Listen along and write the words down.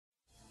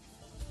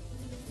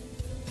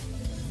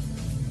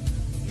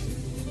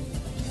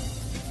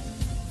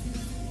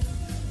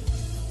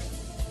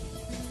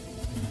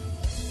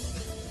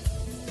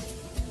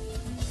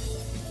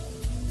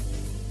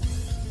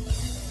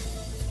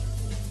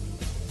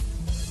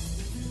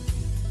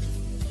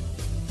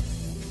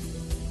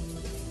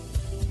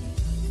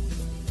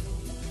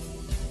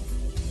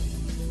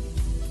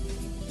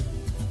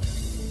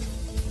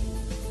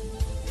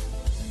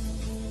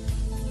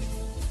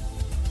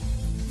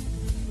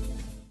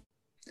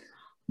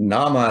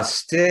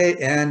Namaste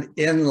and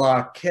in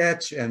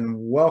Lak'ech, and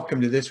welcome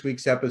to this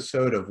week's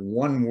episode of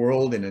One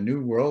World in a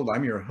New World.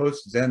 I'm your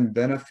host, Zen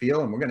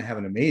Benefiel, and we're going to have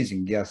an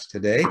amazing guest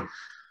today.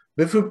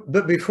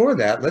 But before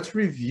that, let's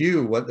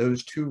review what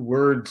those two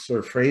words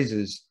or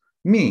phrases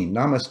mean.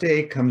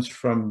 Namaste comes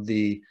from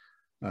the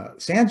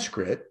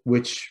Sanskrit,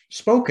 which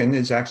spoken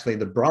is actually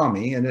the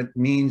Brahmi, and it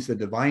means the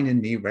divine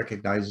in me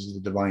recognizes the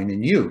divine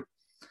in you.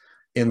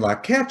 In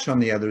Lak'ech, on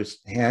the other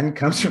hand,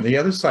 comes from the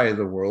other side of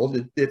the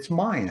world. It's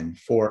Mayan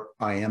for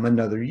I am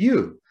another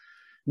you.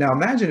 Now,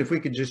 imagine if we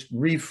could just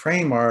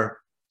reframe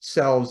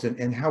ourselves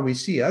and how we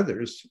see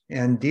others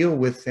and deal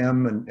with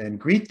them and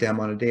greet them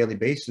on a daily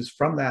basis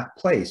from that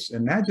place.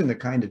 Imagine the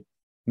kind of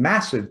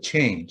massive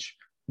change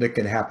that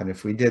could happen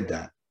if we did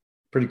that.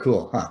 Pretty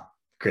cool, huh?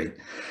 Great.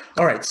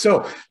 All right,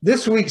 so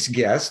this week's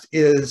guest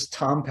is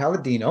Tom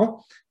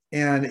Paladino.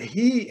 And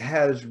he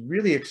has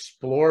really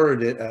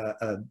explored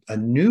a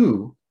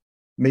new,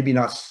 maybe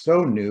not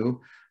so new,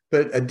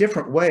 but a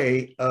different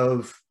way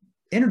of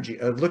energy,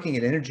 of looking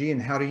at energy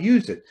and how to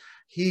use it.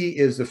 He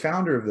is the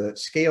founder of the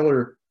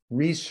Scalar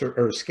Research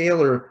or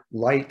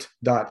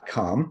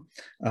ScalarLight.com.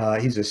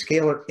 He's a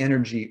scalar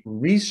energy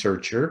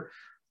researcher.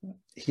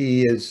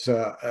 He is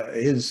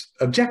his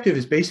objective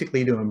is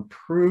basically to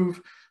improve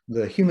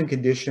the human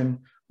condition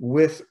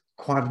with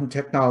quantum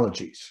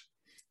technologies.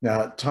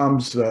 Now,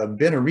 Tom's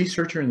been a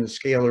researcher in the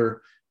scalar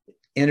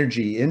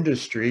energy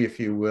industry, if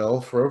you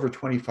will, for over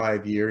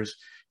 25 years.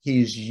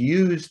 He's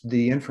used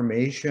the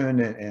information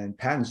and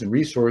patents and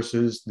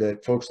resources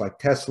that folks like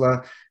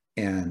Tesla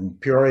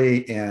and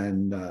Puri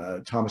and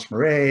Thomas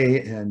Murray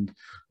and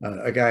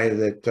a guy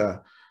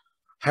that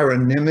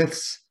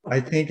Hieronymus, I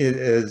think it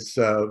is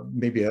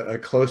maybe a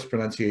close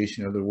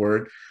pronunciation of the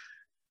word.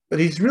 But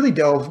he's really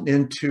delved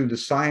into the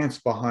science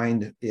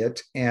behind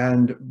it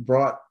and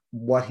brought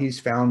what he's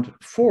found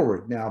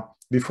forward. Now,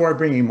 before I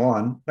bring him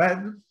on,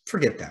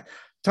 forget that.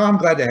 Tom,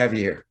 glad to have you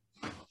here.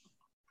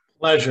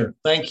 Pleasure.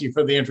 Thank you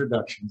for the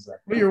introduction, Zach.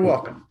 Well, you're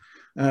welcome.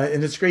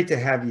 And it's great to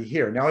have you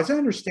here. Now, as I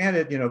understand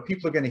it,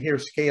 people are going to hear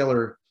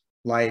scalar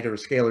light or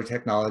scalar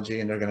technology,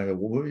 and they're going to go,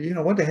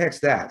 well, what the heck's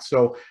that?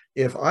 So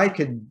if I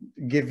could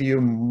give you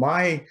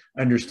my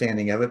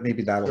understanding of it,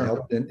 maybe that'll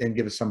help and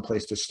give us some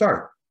place to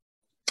start.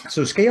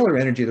 So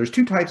scalar energy, there's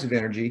two types of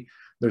energy.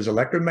 There's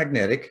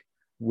electromagnetic,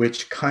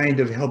 which kind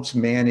of helps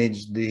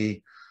manage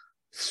the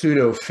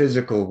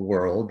pseudo-physical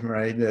world,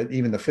 right?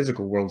 Even the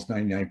physical world is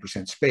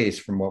 99% space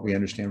from what we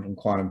understand from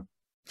quantum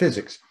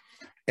physics.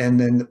 And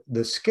then the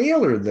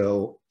scalar,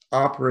 though,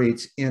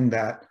 operates in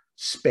that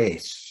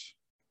space,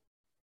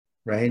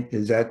 right?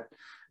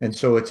 And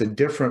so it's a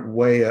different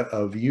way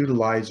of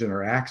utilizing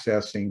or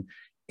accessing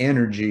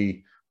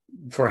energy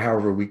for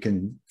however we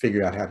can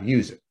figure out how to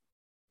use it.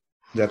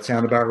 Does that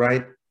sound about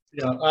right?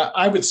 Yeah,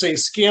 I would say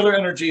scalar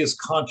energy is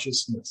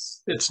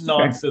consciousness. It's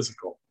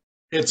non-physical.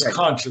 It's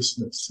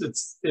consciousness.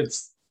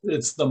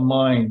 It's the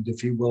mind,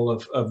 if you will,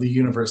 of the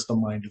universe, the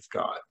mind of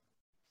God.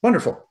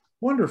 Wonderful,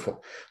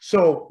 wonderful.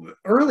 So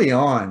early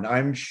on,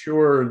 I'm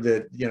sure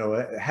that,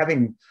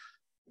 having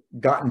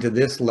gotten to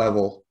this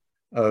level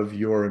of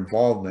your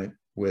involvement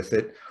with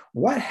it,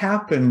 what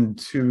happened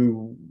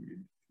to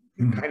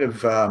kind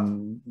of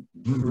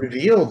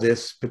reveal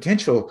this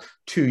potential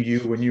to you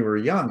when you were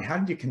young? How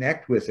did you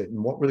connect with it,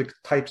 and what were the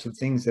types of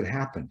things that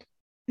happened?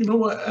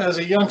 As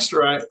a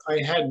youngster, I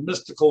had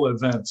mystical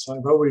events.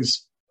 I've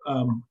always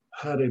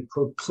had a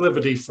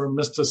proclivity for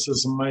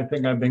mysticism. I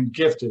think I've been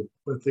gifted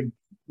with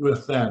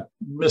that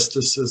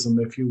mysticism,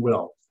 if you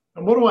will.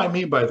 And what do I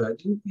mean by that?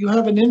 You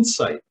have an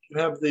insight. You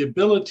have the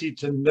ability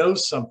to know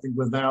something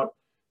without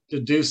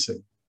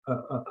deducing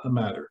a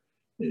matter.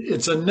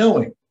 It's a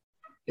knowing.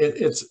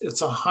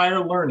 It's a higher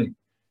learning.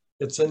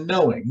 It's a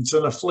knowing. It's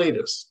an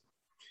afflatus.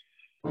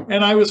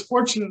 And I was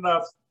fortunate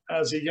enough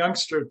as a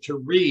youngster to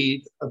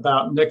read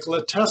about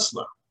Nikola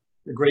Tesla,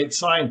 the great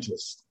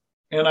scientist.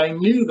 And I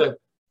knew that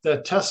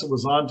Tesla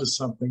was onto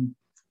something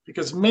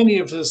because many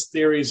of his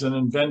theories and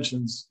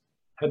inventions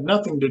had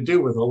nothing to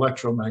do with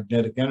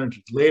electromagnetic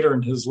energy. Later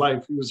in his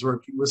life, he was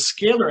working with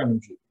scalar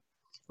energy.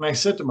 And I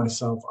said to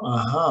myself,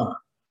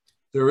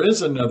 there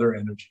is another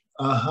energy.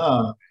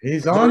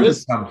 He's on to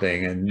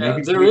something, and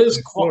maybe there is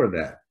explore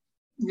that.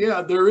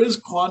 Yeah, there is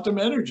quantum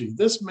energy.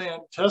 This man,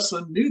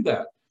 Tesla, knew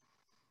that.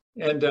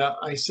 And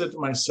I said to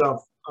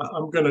myself,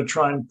 I'm going to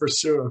try and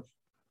pursue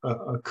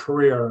a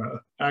career,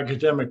 an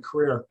academic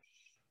career,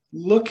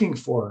 looking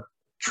for,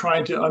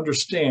 trying to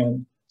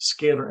understand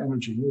scalar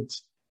energy.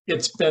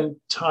 It's been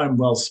time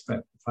well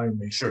spent, if I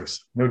may say so.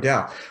 No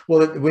doubt.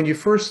 Well, when you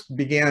first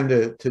began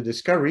to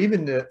discover,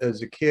 even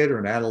as a kid or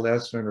an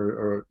adolescent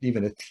or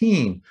even a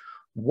teen,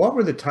 what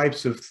were the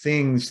types of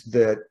things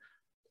that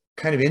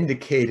kind of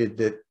indicated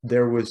that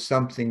there was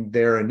something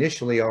there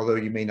initially, although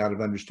you may not have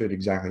understood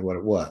exactly what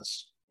it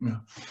was? Yeah.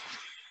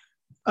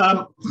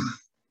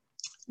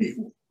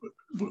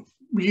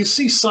 You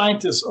see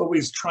scientists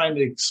always trying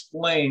to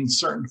explain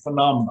certain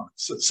phenomena,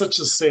 such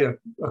as, say,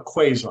 a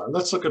quasar.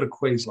 Let's look at a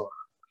quasar.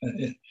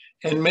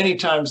 And many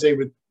times they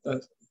would,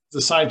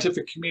 the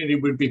scientific community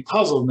would be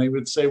puzzled, and they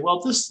would say,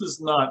 well, this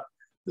is not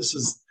this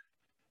is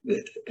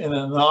an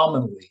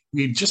anomaly.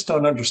 We just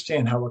don't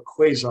understand how a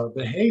quasar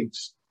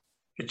behaves.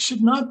 It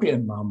should not be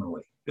an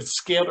anomaly. It's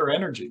scalar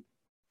energy.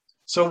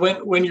 So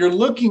when you're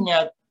looking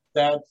at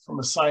that from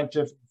a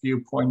scientific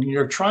viewpoint, and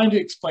you're trying to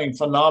explain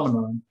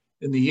phenomenon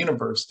in the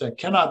universe that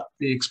cannot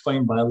be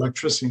explained by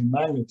electricity and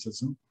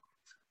magnetism,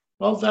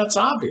 well, that's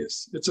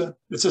obvious. It's a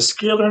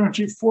scalar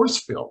energy force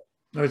field.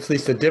 Or at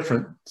least a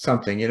different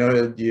something. You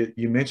know,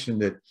 you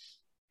mentioned that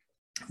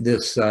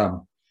this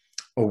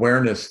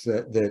awareness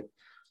that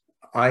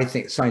I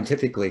think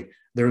scientifically,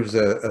 there was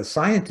a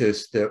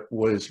scientist that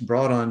was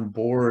brought on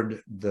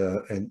board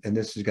and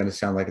this is going to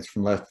sound like it's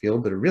from left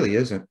field, but it really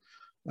isn't.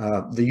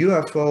 The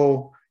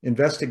UFO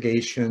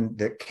investigation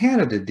that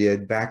Canada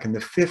did back in the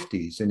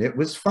 50s, and it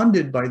was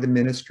funded by the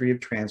Ministry of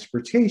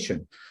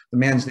Transportation. The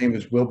man's name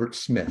was Wilbert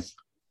Smith.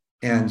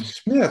 And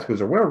Smith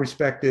was a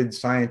well-respected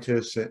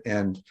scientist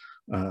and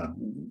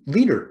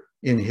leader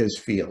in his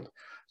field.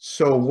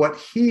 So what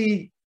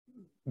he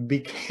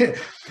became,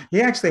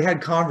 he actually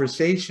had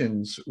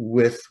conversations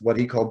with what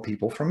he called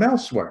people from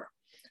elsewhere.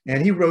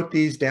 And he wrote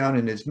these down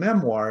in his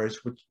memoirs,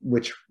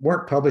 which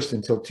weren't published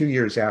until 2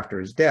 years after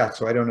his death.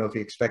 So I don't know if he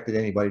expected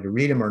anybody to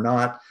read them or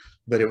not,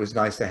 but it was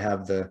nice to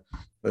have the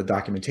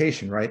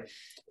documentation, right?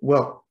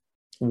 Well,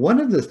 one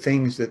of the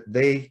things that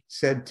they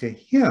said to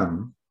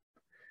him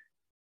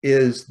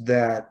is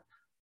that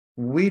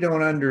we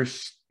don't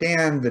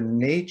understand the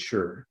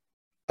nature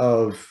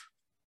of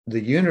the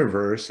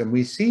universe, and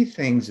we see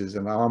things as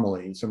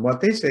anomalies. And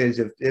what they say is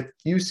if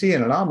you see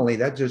an anomaly,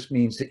 that just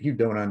means that you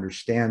don't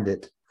understand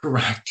it.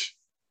 Correct.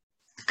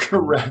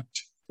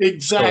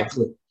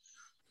 Exactly.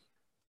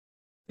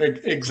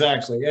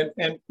 Exactly.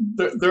 And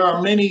there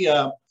are many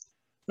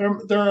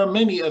there are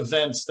many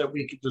events that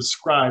we could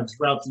describe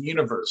throughout the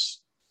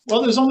universe.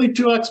 Well, there's only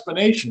two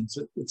explanations.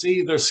 It's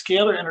either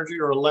scalar energy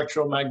or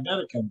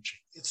electromagnetic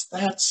energy. It's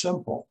that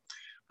simple.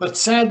 But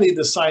sadly,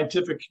 the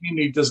scientific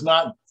community does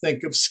not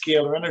think of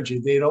scalar energy.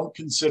 They don't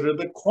consider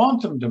the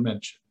quantum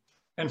dimension.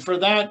 And for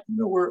that,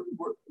 we're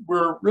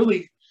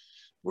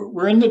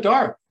in the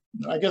dark.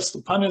 I guess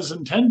the pun is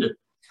intended.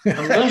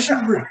 Unless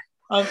you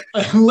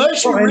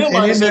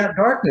realize in that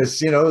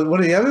darkness, you know, one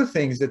of the other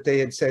things that they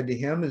had said to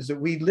him is that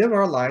we live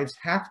our lives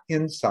half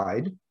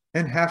inside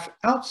and half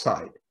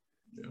outside.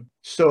 Yeah.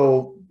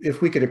 So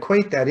if we could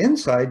equate that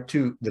inside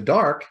to the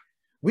dark,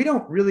 we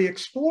don't really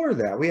explore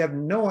that. We have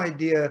no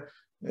idea,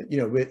 you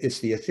know, it's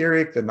the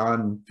etheric, the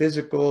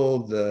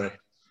non-physical,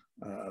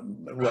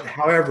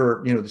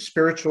 however, you know, the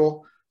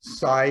spiritual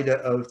side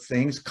of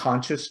things,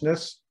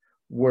 consciousness,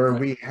 where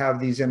we have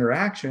these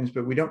interactions,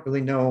 but we don't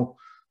really know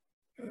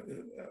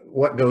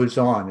what goes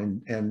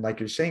on. And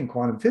like you're saying,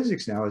 quantum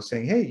physics now is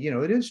saying, hey, you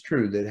know, it is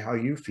true that how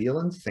you feel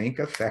and think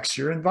affects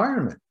your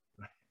environment.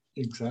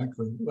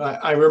 Exactly.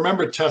 I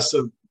remember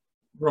Tesla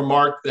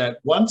remarked that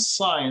once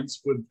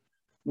science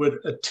would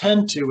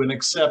attend to and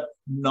accept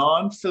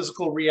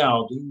non-physical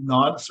reality,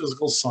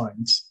 non-physical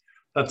science,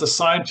 that the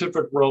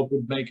scientific world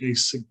would make a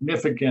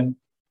significant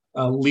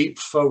leap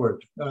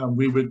forward.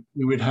 We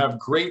would have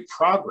great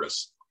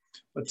progress.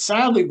 But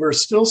sadly, we're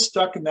still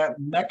stuck in that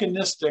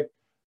mechanistic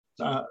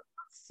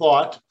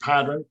thought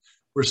pattern.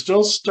 We're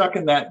still stuck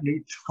in that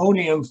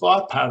Newtonian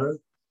thought pattern.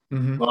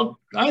 Mm-hmm. Well,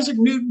 Isaac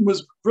Newton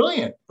was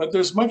brilliant, but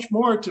there's much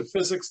more to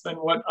physics than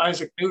what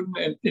Isaac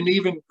Newton and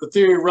even the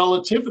theory of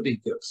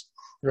relativity gives.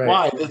 Right.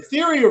 Why? The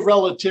theory of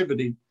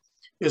relativity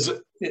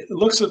it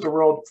looks at the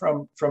world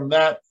from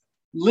that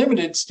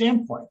limited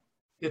standpoint.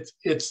 It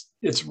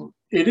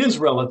is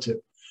relative,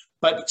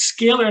 but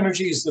scalar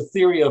energy is the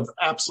theory of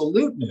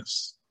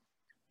absoluteness,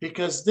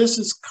 because this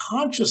is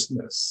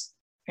consciousness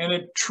and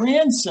it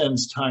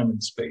transcends time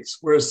and space,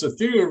 whereas the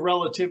theory of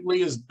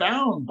relativity is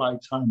bound by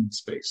time and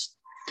space.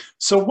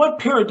 So what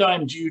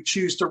paradigm do you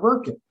choose to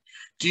work in?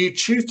 Do you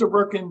choose to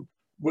work in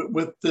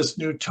with this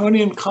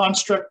Newtonian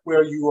construct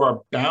where you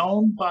are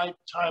bound by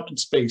time and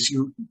space,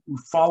 you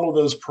follow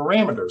those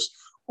parameters?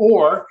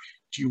 Or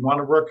do you want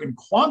to work in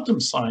quantum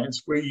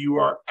science where you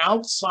are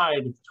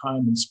outside of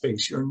time and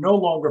space? You're no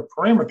longer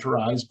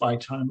parameterized by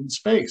time and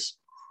space.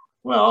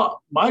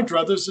 Well, my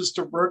druthers is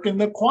to work in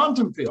the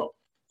quantum field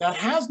that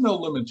has no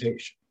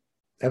limitation.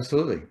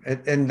 Absolutely.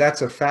 And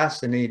that's a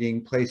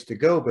fascinating place to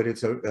go, but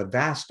it's a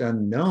vast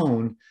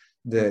unknown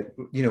that,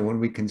 you know, when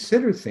we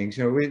consider things,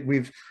 you know,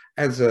 we've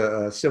as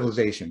a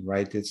civilization,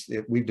 right,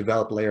 we've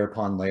developed layer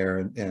upon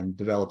layer and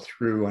developed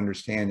through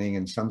understanding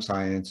and some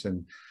science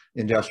and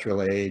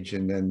industrial age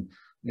and then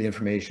the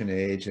information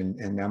age. And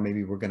now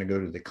maybe we're going to go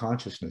to the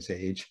consciousness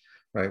age,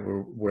 right,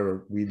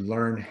 where we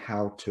learn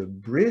how to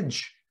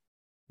bridge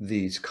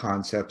these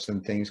concepts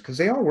and things because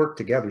they all work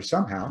together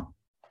somehow.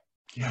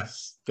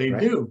 Yes, they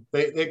do.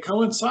 They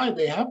coincide.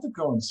 They have to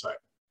coincide.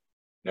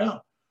 Yeah.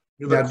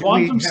 The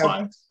quantum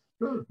science.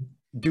 Sure.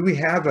 Do we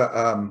have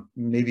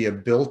maybe a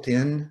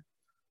built-in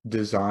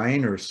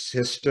design or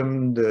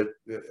system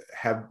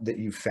that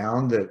you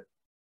found that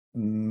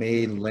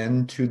may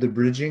lend to the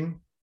bridging?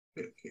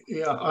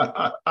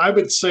 Yeah, I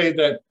would say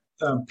that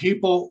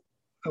people,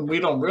 and we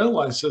don't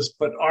realize this,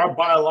 but our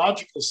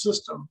biological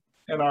system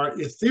and our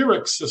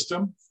etheric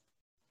system,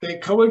 they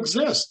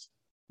coexist.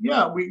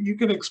 Yeah, you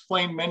can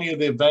explain many of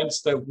the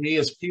events that we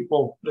as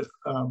people,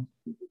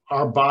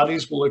 our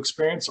bodies will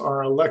experience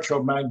are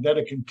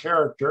electromagnetic in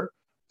character,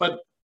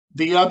 but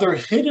the other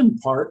hidden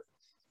part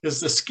is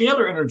the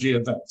scalar energy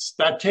events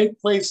that take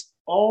place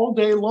all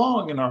day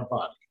long in our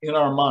body, in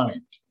our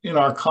mind, in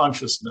our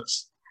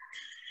consciousness.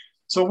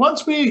 So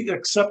once we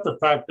accept the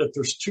fact that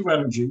there's two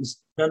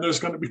energies, then there's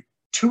going to be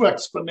two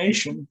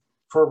explanations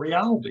for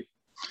reality.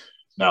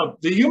 Now,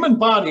 the human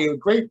body, a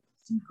great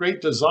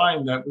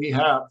design that we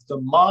have, the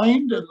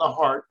mind and the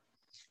heart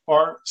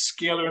are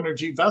scalar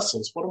energy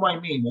vessels. What do I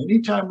mean?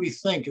 Anytime we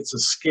think, it's a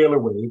scalar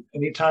wave.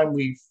 Anytime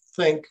we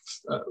think,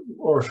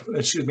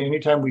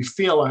 anytime we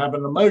feel or have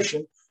an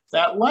emotion,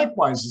 that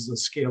likewise is a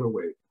scalar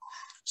wave.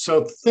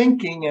 So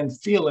thinking and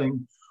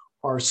feeling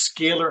are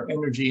scalar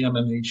energy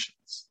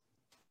emanations.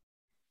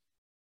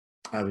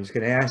 I was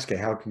going to ask you,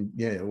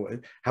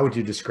 how would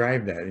you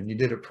describe that? And you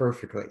did it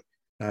perfectly.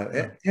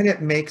 And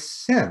it makes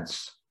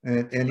sense.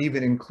 And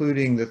even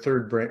including the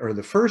third brain or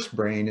the first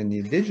brain in the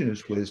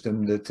indigenous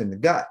wisdom that's in the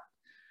gut,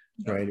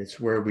 right? It's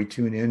where we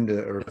tune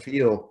into or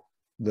feel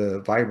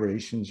the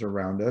vibrations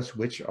around us,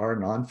 which are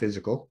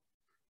non-physical.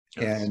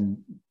 Yes. And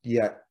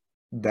yet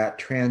that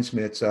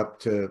transmits up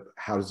to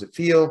how does it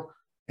feel?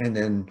 And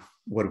then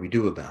what do we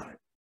do about it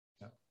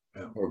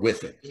or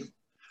with it?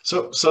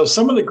 So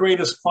some of the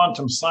greatest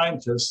quantum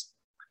scientists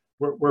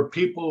were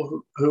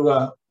people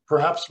who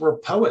perhaps were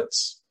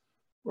poets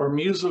or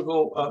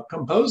musical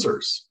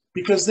composers,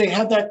 because they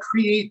had that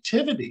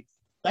creativity.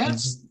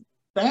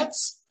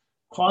 That's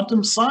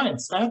quantum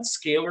science. That's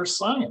scalar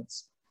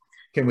science.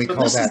 Can we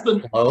call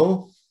that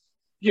flow?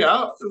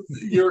 Yeah,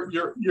 you're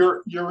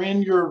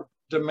in your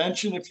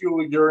dimension. If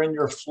you're in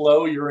your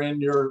flow, you're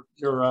in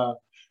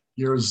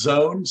your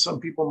zone. Some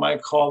people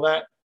might call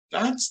that.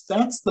 That's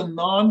the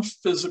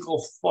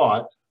non-physical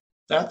thought.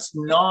 That's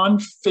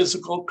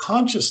non-physical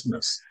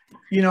consciousness.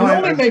 It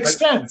only makes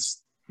sense.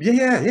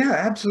 Yeah,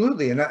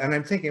 absolutely. And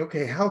I'm thinking,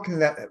 okay, how can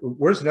that,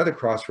 where's another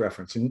cross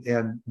reference?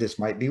 And this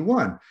might be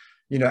one.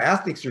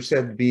 Athletes are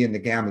said to be in the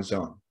gamma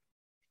zone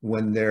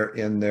when they're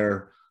in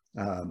their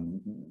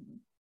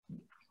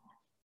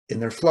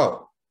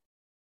flow,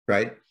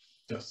 right?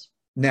 Yes.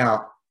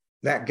 Now,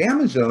 that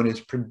gamma zone is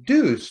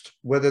produced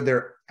whether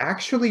they're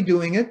actually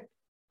doing it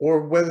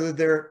or whether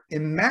they're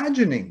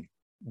imagining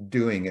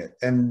doing it.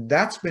 And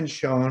that's been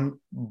shown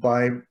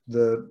by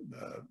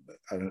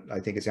I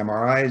think it's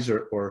MRIs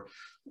or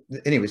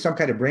anyway, some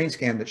kind of brain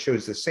scan that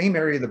shows the same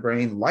area of the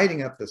brain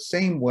lighting up the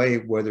same way,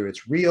 whether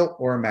it's real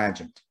or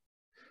imagined.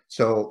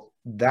 So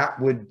that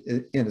would,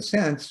 in a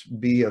sense,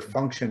 be a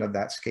function of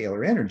that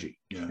scalar energy.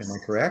 Yes. Am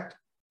I correct?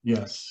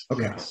 Yes.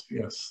 Okay.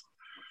 Yes.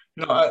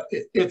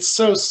 It's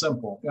so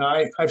simple.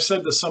 I've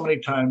said this so many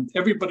times.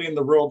 Everybody in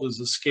the world is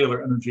a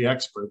scalar energy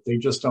expert. They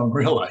just don't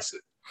realize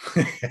it.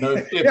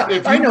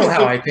 I know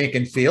how I think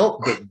and feel,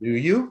 but do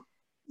you?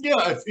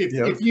 Yeah.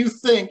 If you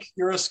think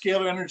you're a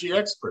scalar energy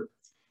expert,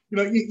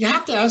 you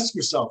have to ask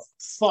yourself,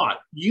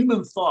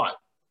 human thought.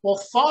 Well,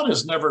 thought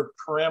is never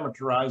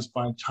parameterized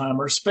by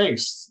time or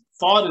space.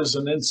 Thought is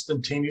an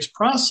instantaneous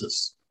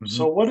process. Mm-hmm.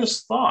 So what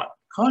is thought?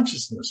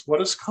 Consciousness.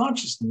 What is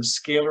consciousness?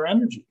 Scalar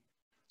energy.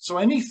 So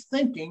any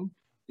thinking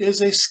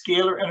is a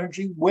scalar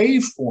energy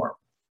waveform.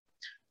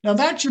 Now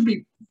that should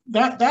be,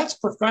 that's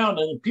profound,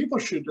 and people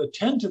should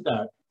attend to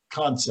that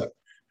concept,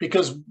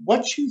 because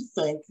what you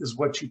think is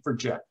what you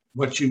project,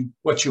 what you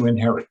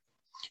inherit.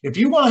 If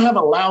you want to have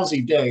a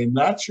lousy day and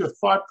that's your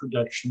thought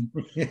projection,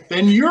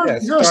 then you're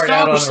establishing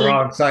out on the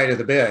wrong side of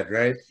the bed,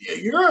 right?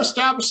 You're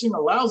establishing a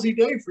lousy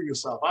day for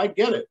yourself. I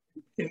get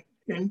it.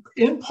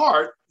 In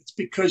part, it's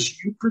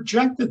because you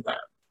projected that.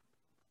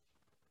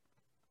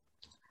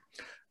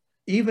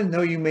 Even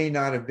though you may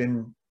not have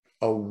been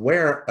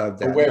aware of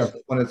that.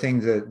 One of the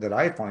things that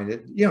I find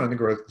it, in the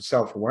growth of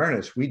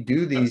self-awareness, we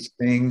do these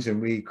things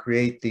and we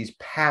create these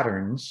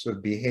patterns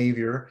of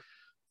behavior,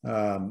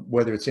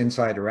 whether it's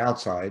inside or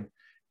outside,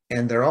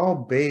 and they're all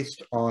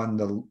based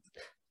on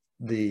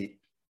the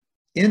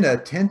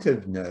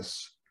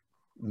inattentiveness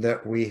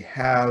that we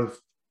have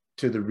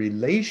to the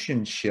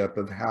relationship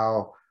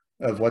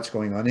of what's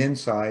going on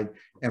inside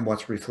and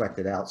what's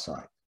reflected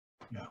outside.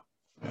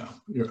 Yeah,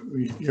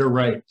 you're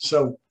right.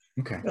 So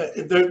okay.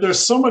 There's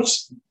so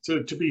much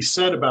to be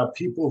said about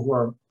people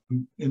who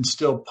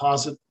instill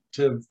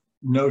positive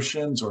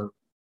notions or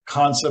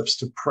concepts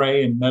to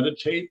pray and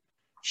meditate.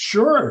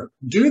 Sure,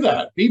 do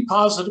that. Be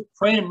positive,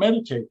 pray and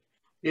meditate.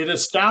 It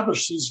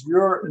establishes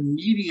your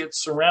immediate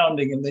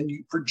surrounding, and then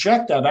you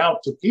project that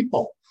out to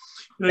people.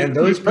 And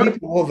those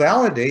people will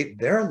validate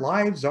their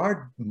lives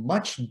are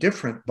much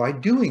different by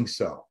doing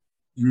so.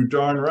 You're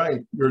darn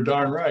right. You're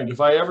darn right.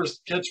 If I ever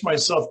catch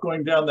myself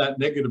going down that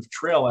negative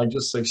trail, I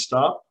just say,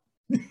 stop,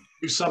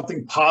 do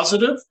something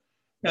positive,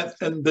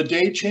 and the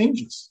day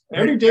changes.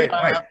 Every day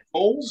I have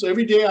goals.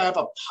 Every day I have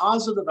a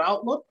positive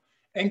outlook.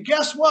 And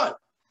guess what?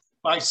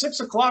 By 6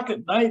 o'clock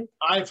at night,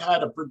 I've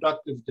had a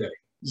productive day,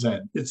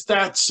 Zen. It's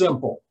that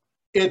simple.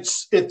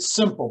 it's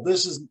simple.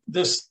 This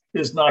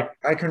is not.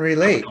 I can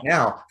relate.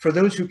 Now, for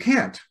those who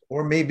can't,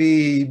 or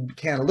maybe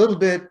can a little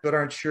bit, but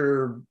aren't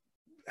sure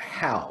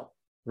how,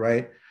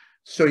 right?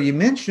 So you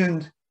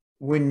mentioned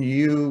when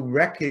you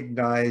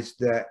recognize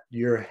that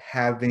you're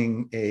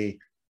having an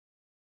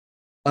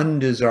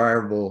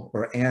undesirable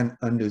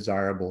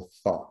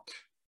thought,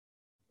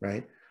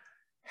 right?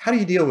 How do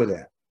you deal with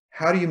that?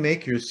 How do you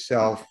make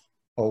yourself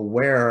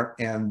aware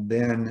and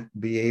then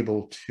be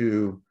able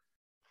to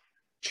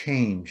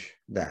change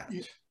that?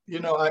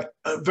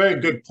 A very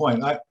good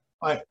point. I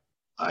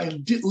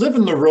live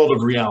in the world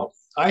of reality.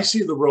 I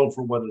see the world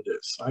for what it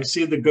is. I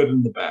see the good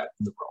and the bad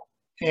in the world.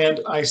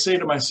 And I say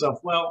to myself,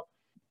 well,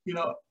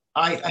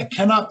 I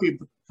cannot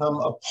become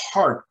a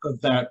part of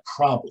that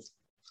problem.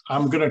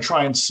 I'm going to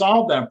try and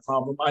solve that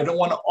problem. I don't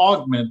want to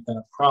augment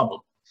that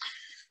problem.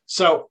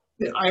 So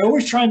I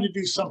always try to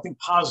do something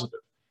positive.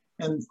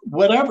 And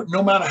whatever,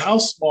 no matter how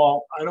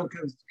small, I don't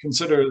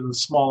consider it a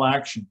small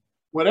action.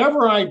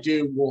 Whatever I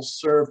do will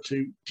serve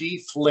to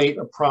deflate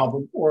a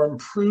problem or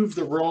improve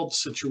the world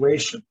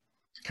situation.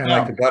 Kind of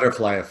like the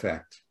butterfly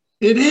effect.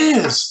 It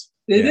is.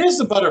 It is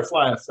the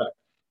butterfly effect.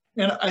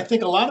 And I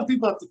think a lot of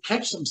people have to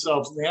catch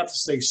themselves and they have to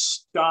say,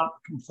 stop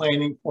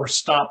complaining or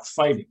stop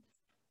fighting.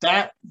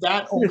 That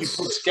only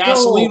puts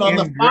gasoline on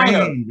the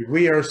fire.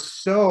 We are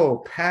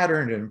so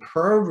patterned and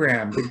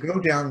programmed to go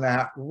down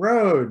that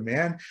road,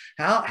 man.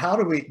 How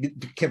do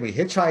can we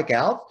hitchhike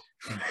out?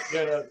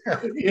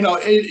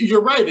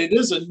 You're right. It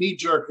is a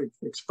knee-jerk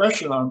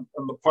expression on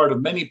the part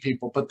of many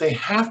people, but they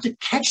have to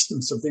catch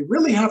themselves. They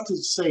really have to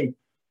say,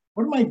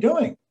 what am I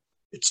doing?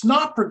 It's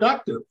not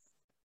productive.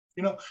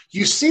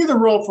 You see the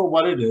world for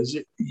what it is.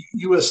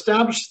 You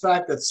establish the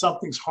fact that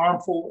something's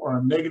harmful or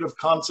a negative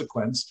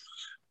consequence,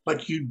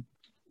 but you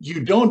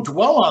don't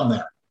dwell on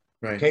that.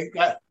 Right. Okay.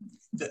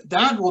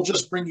 That will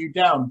just bring you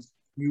down.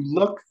 You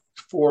look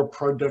for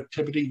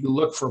productivity. You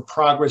look for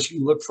progress.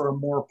 You look for a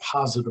more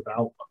positive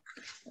outlook.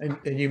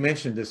 And you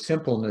mentioned the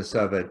simpleness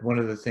of it. One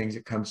of the things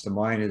that comes to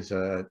mind is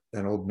an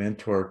old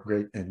mentor,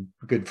 great and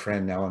good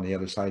friend now on the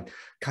other side,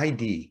 Kai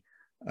D.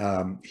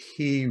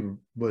 He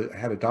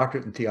had a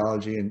doctorate in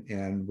theology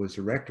and was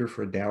a rector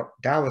for a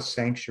Taoist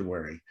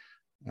sanctuary,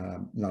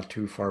 not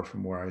too far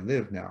from where I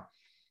live now.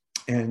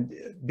 And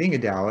being a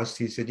Taoist,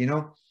 he said,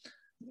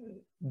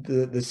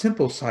 the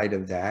simple side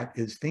of that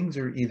is things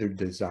are either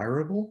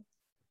desirable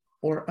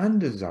or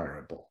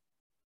undesirable.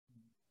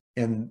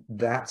 And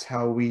that's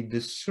how we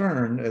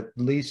discern, at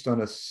least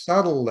on a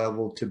subtle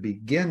level to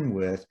begin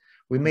with.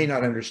 We may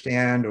not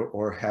understand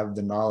or have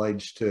the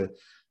knowledge to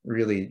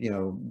really,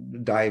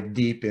 dive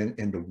deep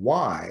into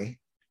why,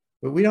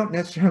 but we don't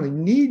necessarily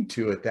need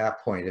to at that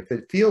point. If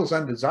it feels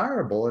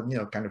undesirable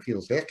and, kind of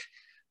feels ick,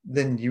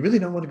 then you really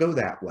don't want to go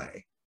that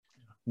way.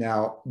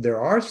 Now,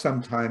 there are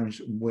some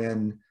times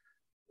when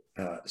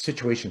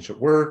situations at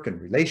work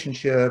and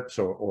relationships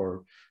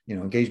or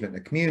engagement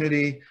in the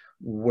community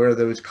where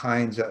those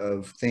kinds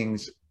of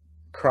things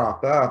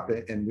crop up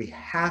and we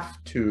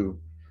have to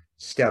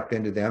step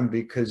into them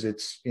because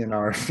it's in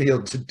our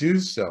field to do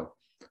so.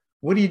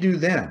 What do you do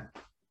then?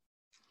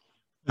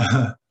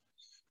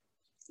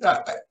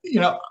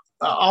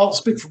 I'll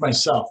speak for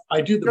myself.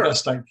 I do the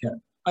best I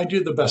can. I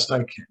do the best I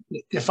can.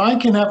 If I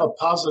can have a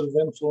positive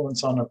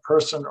influence on a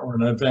person or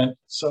an event,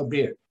 so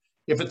be it.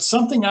 If it's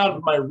something out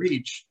of my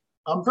reach,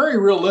 I'm very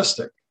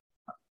realistic.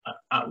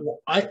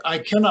 I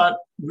cannot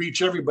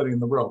reach everybody in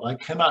the world. I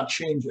cannot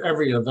change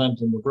every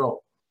event in the world.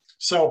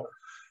 So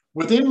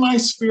within my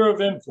sphere of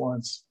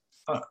influence,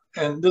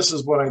 and this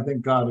is what I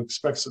think God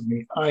expects of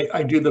me,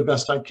 I do the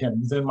best I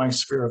can within my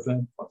sphere of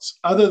influence.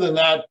 Other than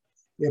that,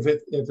 if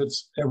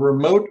it's a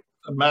remote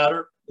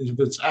matter, if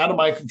it's out of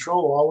my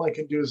control, all I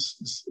can do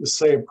is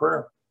say a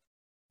prayer.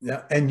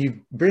 Yeah, and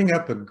you bring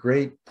up a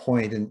great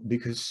point, and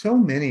because so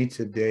many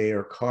today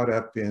are caught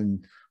up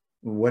in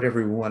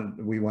whatever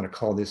we want to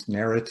call this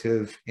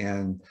narrative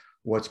and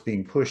what's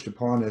being pushed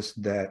upon us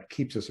that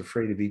keeps us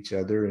afraid of each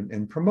other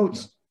and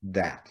promotes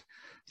that.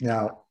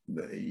 Now,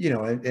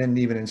 and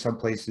even in some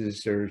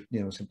places there's,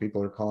 some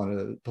people are calling it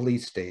a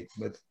police state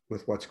with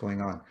what's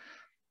going on.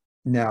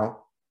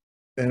 Now,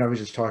 and I was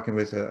just talking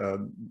with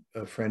a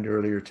friend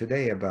earlier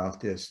today about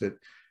this,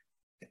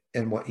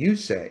 and what you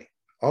say,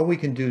 all we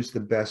can do is the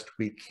best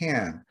we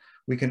can.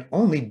 We can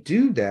only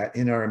do that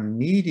in our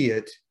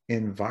immediate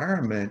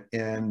environment.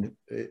 And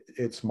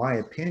it's my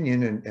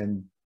opinion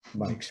and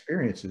my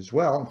experience as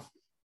well,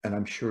 and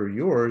I'm sure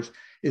yours,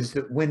 is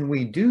that when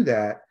we do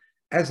that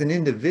as an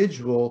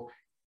individual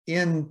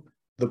in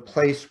the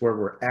place where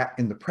we're at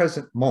in the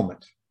present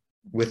moment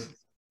with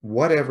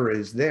whatever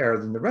is there,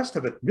 then the rest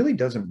of it really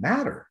doesn't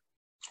matter.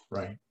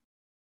 Right.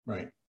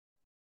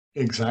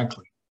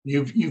 Exactly.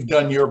 You've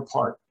done your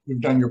part.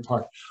 You've done your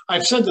part.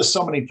 I've said this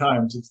so many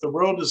times. If the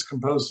world is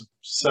composed of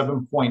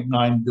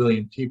 7.9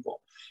 billion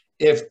people,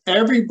 if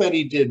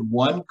everybody did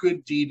one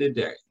good deed a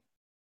day,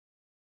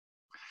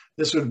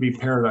 this would be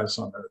paradise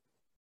on earth.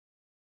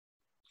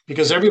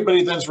 Because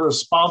everybody then is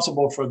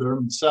responsible for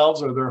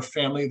themselves or their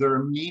family, their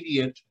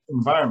immediate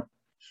environment.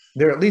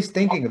 They're at least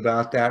thinking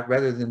about that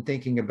rather than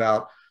thinking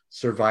about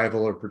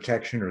survival or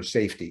protection or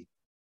safety.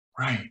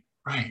 Right,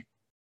 right,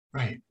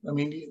 right. I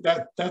mean,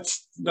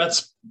 that's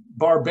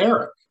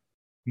barbaric.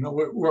 You know,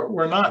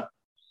 we're not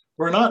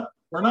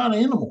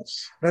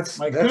animals. My That's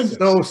goodness.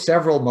 so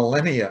several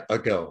millennia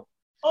ago,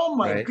 Oh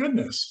my right?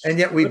 goodness. And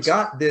yet we've That's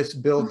got this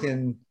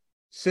built-in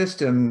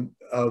system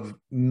of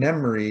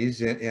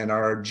memories in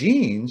our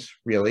genes,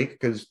 really,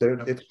 because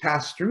it's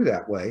passed through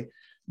that way,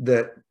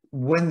 that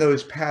when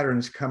those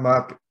patterns come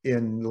up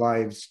in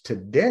lives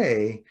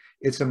today,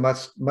 it's a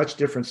much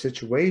different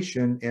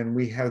situation, and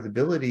we have the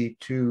ability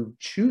to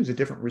choose a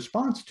different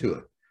response to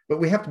it. But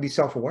we have to be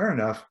self-aware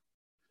enough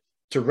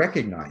to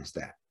recognize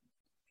that.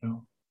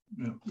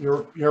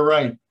 you're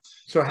right.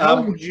 So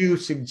how would you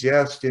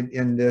suggest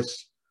in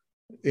this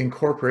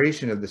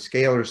incorporation of the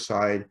scalar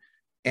side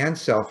and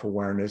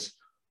self-awareness,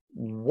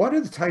 what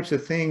are the types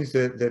of things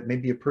that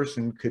maybe a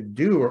person could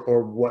do,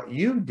 or what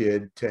you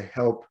did to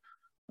help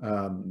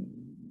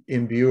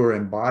imbue or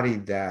embody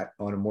that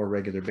on a more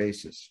regular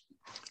basis?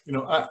 You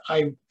know,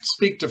 I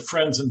speak to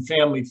friends and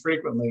family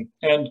frequently,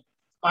 and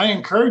I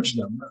encourage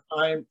them.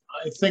 I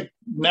think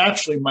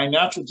naturally, my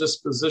natural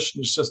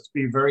disposition is just to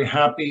be very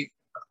happy.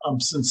 I'm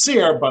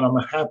sincere, but I'm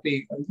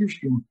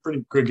usually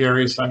pretty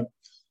gregarious. I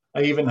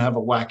even have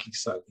a wacky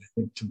side, I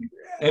think, to me.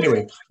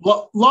 Anyway,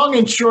 long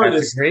and short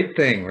That's a great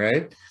thing,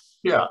 right?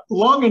 Yeah,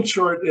 long and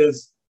short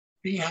is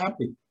be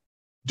happy.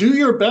 Do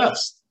your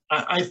best.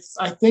 I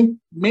think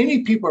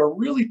many people are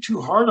really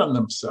too hard on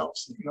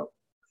themselves. You know,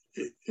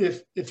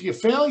 if you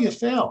fail, you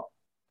fail.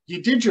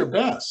 You did your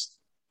best.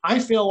 I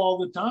fail all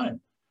the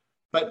time.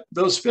 But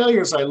those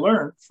failures I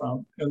learned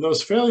from, and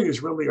those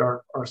failures really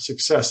are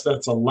success.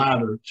 That's a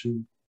ladder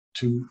to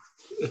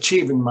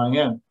achieving my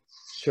end.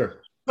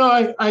 Sure.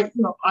 So I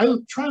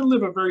try and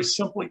live a very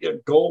simple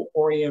yet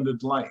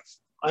goal-oriented life.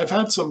 I've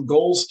had some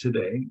goals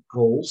today,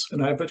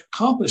 and I've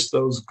accomplished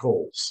those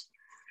goals,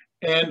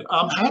 and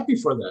I'm happy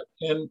for that.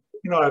 And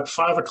at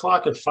 5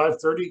 o'clock, at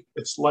 5:30,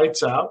 it's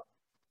lights out,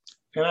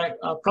 and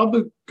I'll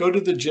probably go to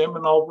the gym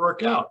and I'll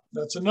work out.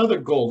 That's another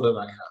goal that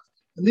I have.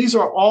 And these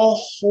are all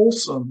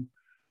wholesome,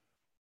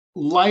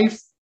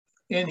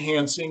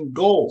 life-enhancing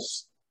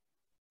goals.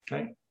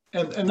 Okay,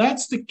 and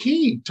that's the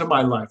key to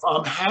my life.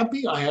 I'm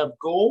happy. I have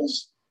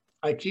goals.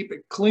 I keep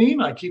it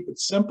clean. I keep it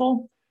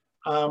simple.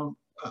 I'm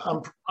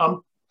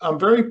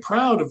very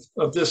proud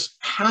of this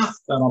path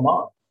that I'm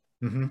on.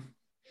 Mm-hmm.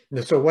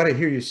 So what I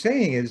hear you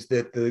saying is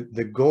that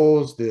the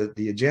goals,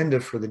 the agenda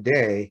for the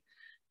day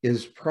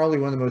is probably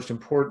one of the most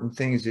important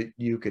things that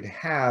you could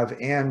have,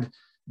 and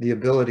the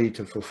ability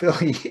to fulfill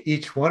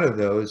each one of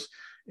those.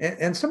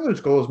 And some of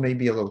those goals may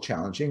be a little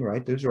challenging,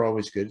 right? Those are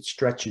always good. It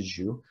stretches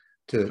you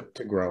to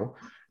grow.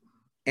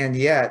 And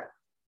yet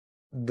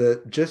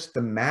just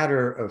the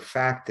matter of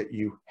fact that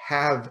you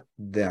have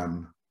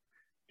them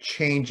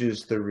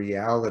changes the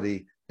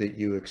reality that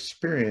you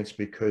experience,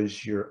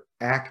 because you're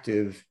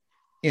active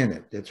in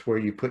it. That's where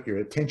you put your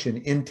attention,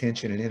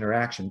 intention, and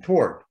interaction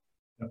toward.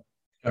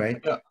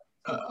 Right?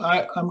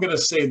 I'm going to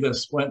say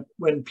this: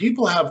 when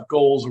people have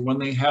goals, or when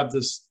they have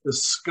this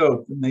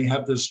scope and they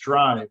have this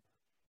drive,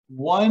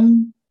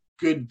 one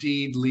good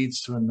deed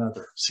leads to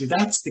another. See,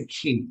 that's the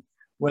key,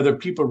 whether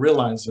people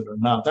realize it or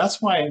not.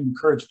 That's why I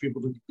encourage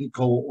people to be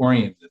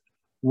goal-oriented.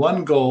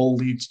 One goal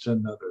leads to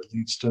another,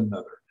 leads to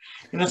another.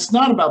 And it's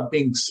not about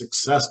being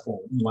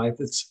successful in life.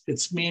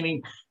 It's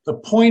meaning the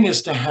point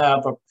is to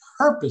have a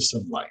purpose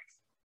in life.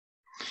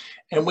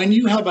 And when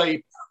you have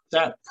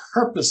that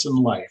purpose in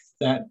life,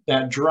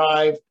 that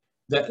drive,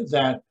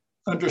 that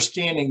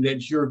understanding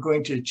that you're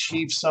going to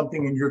achieve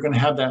something and you're going to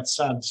have that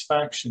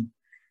satisfaction,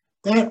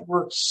 that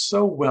works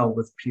so well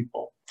with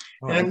people.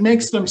 And it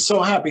makes them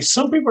so happy.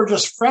 Some people are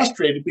just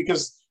frustrated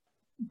because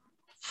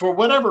for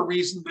whatever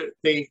reason that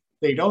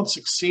they don't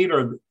succeed,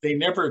 or they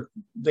never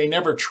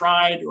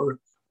tried,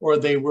 or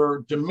they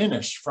were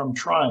diminished from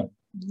trying.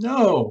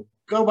 No,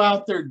 go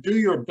out there, do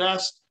your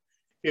best.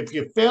 If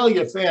you fail,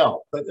 you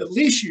fail, but at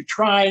least you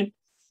tried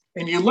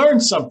and you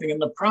learned something in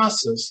the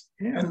process.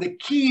 Yeah. And the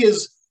key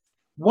is,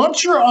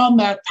 once you're on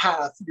that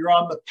path, you're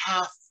on the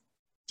path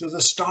to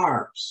the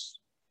stars.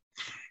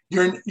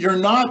 You're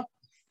not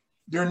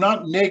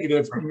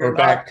negative. We're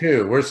back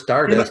to, we're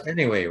stardust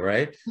anyway,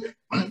 right?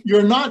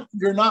 You're not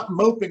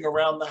moping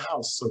around the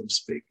house, so to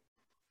speak.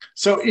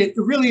 So it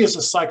really is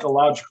a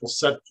psychological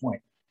set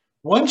point.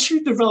 Once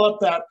you develop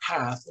that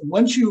path, and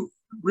once you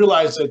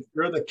realize that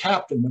you're the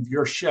captain of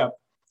your ship,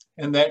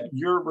 and that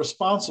you're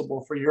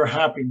responsible for your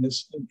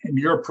happiness and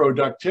your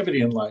productivity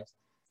in life,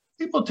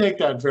 people take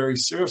that very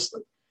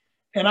seriously.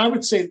 And I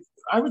would say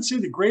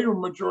the greater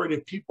majority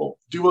of people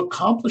do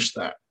accomplish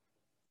that.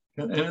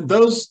 And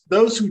those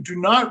who do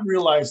not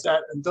realize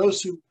that, and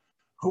those who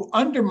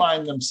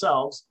undermine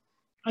themselves,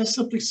 I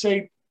simply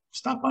say,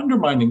 stop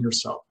undermining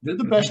yourself. Do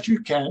the best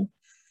you can,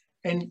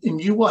 and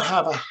you will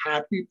have a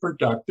happy,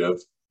 productive,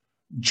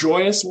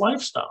 joyous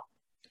lifestyle.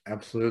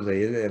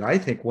 Absolutely. And I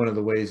think one of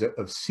the ways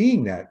of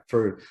seeing that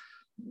for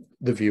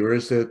the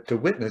viewers to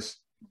witness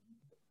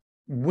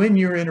when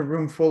you're in a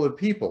room full of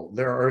people,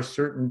 there are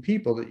certain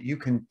people that you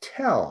can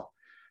tell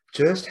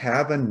just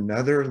have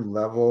another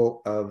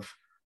level of,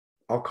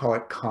 I'll call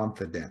it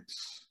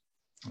confidence,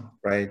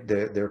 right?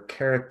 Their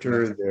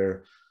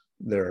character,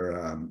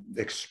 their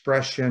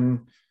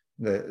expression,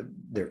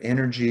 their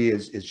energy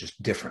is just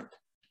different,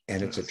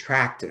 and it's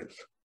attractive.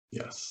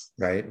 Yes.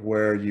 Right.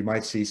 Where you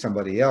might see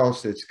somebody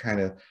else that's kind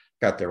of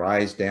got their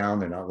eyes down,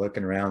 they're not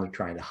looking around, they're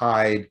trying to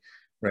hide.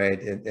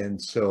 Right.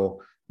 And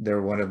so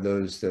they're one of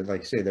those that,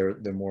 like you say,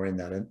 they're more in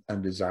that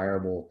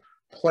undesirable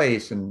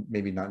place and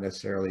maybe not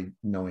necessarily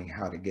knowing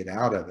how to get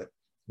out of it.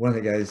 One of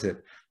the guys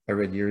that I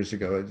read years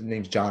ago, his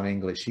name's John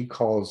English. He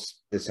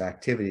calls this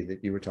activity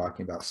that you were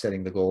talking about,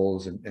 setting the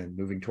goals and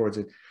moving towards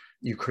it,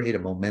 you create a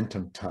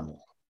momentum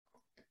tunnel.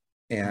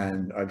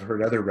 And I've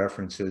heard other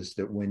references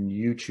that when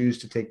you choose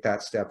to take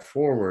that step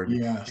forward,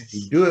 yes,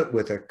 you do it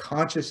with a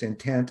conscious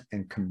intent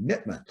and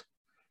commitment,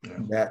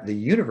 that the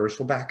universe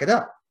will back it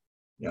up.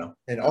 Yeah.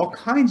 And all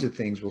kinds of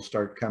things will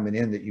start coming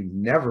in that you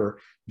never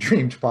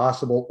dreamed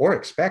possible or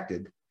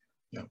expected.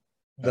 Yeah.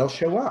 They'll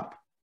show up.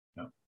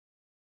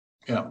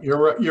 Yeah,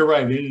 you're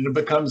right. It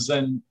becomes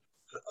then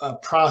a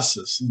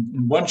process.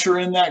 And once you're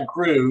in that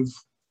groove,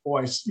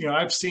 boy,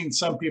 I've seen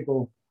some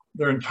people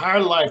their entire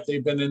life,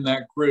 they've been in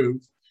that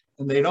groove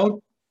and they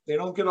don't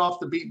get off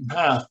the beaten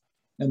path,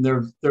 and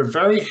they're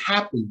very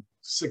happy,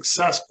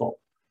 successful.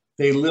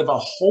 They live a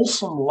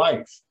wholesome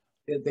life.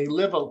 They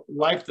live a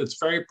life that's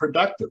very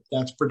productive.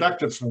 That's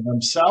productive for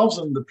themselves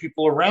and the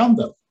people around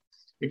them.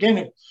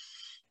 Again,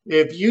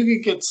 if you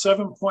could get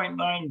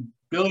 7.9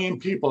 billion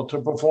people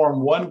to perform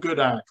one good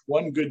act,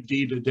 one good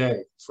deed a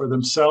day for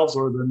themselves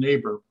or their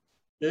neighbor,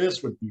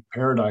 this would be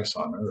paradise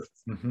on earth.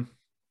 Mm-hmm.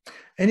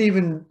 And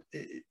even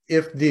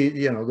if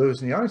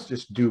those in the audience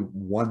just do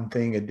one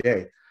thing a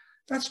day,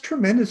 that's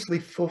tremendously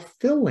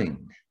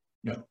fulfilling.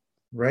 Yeah.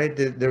 Right?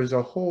 There's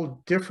a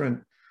whole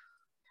different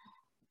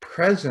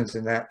presence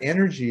in that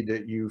energy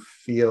that you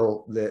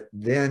feel that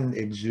then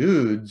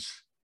exudes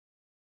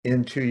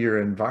into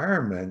your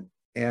environment,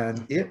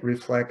 and it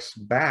reflects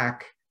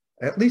back,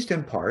 at least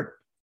in part,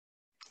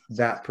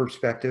 that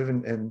perspective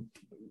and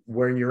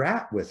where you're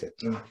at with it.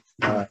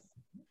 Do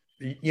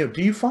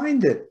you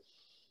find that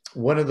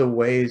one of the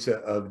ways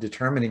of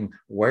determining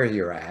where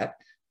you're at,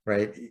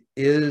 right,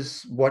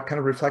 is what kind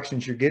of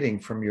reflections you're getting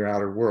from your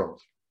outer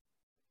world?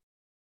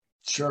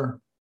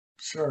 Sure.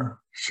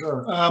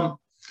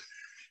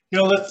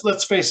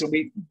 Let's face it.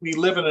 We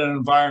live in an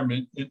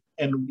environment,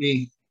 and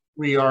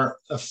we are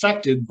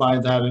affected by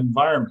that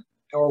environment,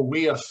 or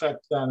we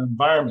affect that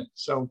environment.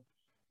 So,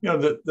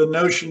 the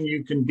notion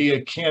you can be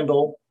a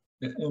candle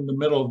in the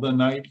middle of the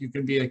night, you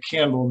can be a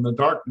candle in the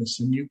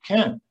darkness, and you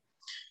can.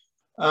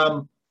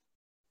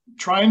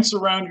 Try and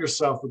surround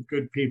yourself with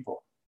good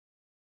people.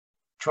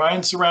 Try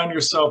and surround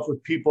yourself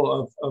with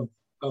people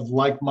of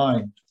like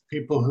mind,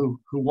 people who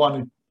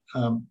want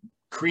to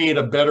create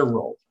a better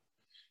world.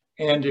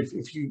 And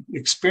if you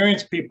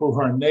experience people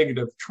who are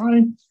negative,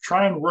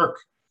 try and work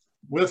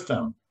with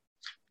them.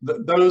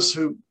 Those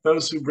who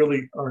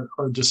really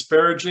are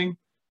disparaging,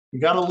 you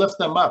got to lift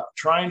them up.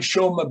 Try and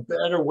show them a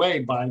better way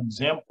by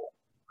example.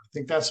 I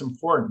think that's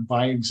important.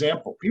 By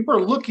example, people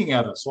are looking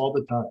at us all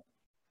the time.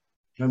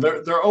 And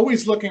they're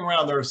always looking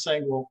around. They're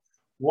saying, well,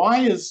 why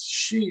is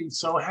she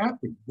so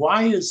happy?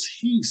 Why is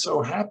he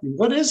so happy?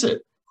 What is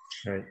it?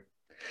 Right.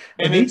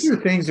 And these are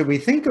things that we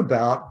think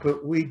about,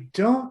 but we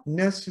don't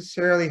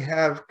necessarily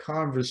have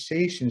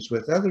conversations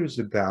with others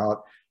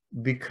about,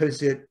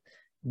 because it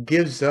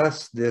gives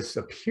us this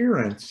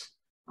appearance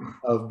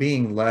of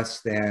being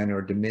less than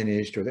or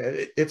diminished, or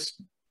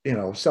it's,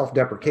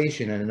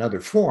 self-deprecation in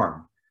another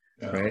form.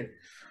 Yeah. Right.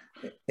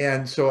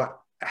 And so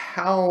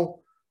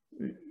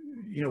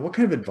what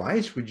kind of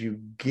advice would you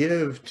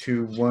give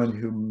to one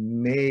who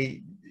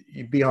may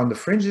be on the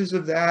fringes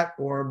of that,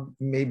 or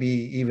maybe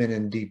even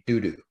in deep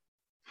doo-doo?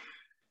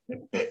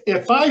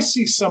 If I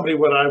see somebody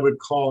what I would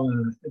call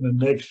in a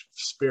negative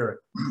spirit,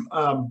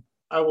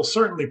 I will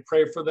certainly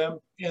pray for them,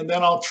 and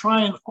then I'll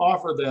try and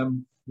offer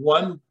them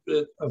one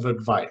bit of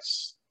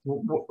advice.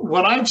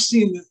 What I've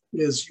seen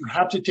is you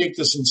have to take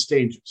this in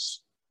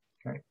stages.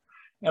 Okay,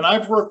 and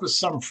I've worked with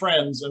some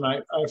friends, and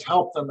I've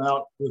helped them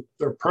out with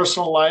their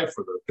personal life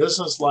or their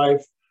business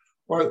life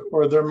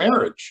or their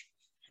marriage.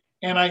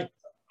 And I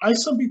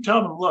simply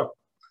tell them, look,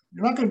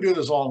 you're not going to do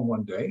this all in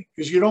one day,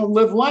 because you don't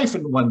live life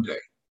in one day.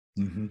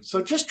 Mm-hmm.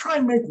 So just try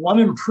and make one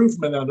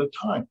improvement at a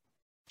time.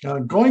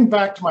 Going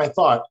back to my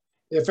thought,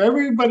 if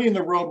everybody in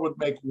the world would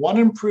make one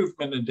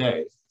improvement a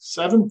day,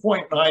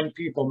 7.9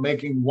 people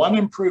making one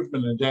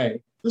improvement a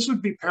day, this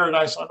would be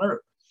paradise on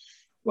earth.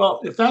 Well,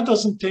 if that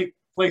doesn't take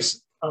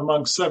place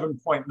among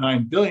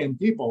 7.9 billion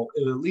people,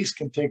 it at least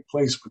can take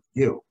place with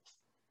you.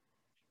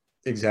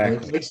 Exactly.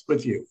 At least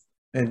with you.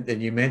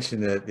 And you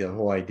mentioned the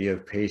whole idea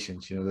of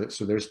patience,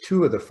 so there's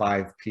 2 of the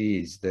 5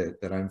 P's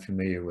that I'm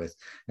familiar with,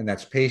 and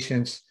that's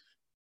patience,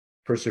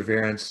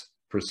 perseverance,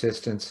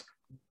 persistence,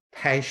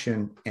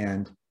 passion,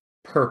 and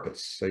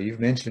purpose. So you've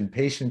mentioned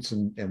patience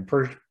and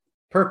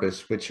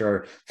purpose, which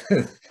are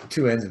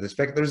two ends of the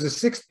spectrum. There's a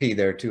sixth P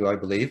there too, I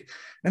believe,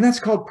 and that's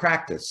called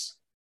practice.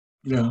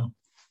 Yeah.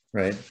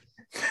 Right.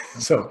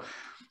 So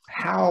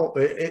how,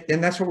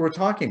 and that's what we're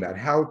talking about,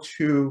 how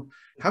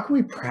can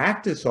we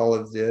practice all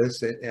of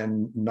this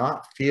and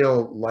not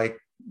feel like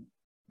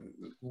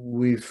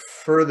we've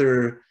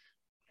further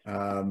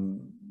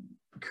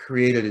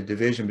created a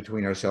division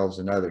between ourselves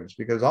and others?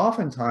 Because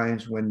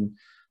oftentimes when,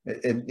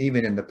 and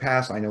even in the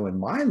past, I know in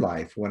my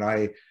life, when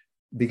I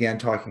began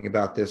talking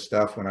about this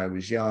stuff when I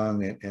was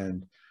young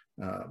and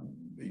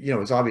you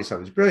know, it's obvious I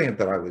was brilliant,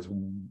 but I was,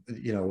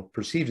 you know,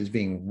 perceived as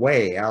being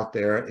way out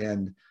there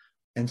and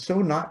so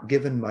not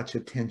given much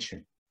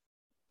attention,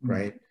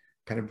 right?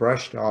 Kind of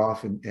brushed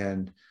off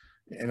and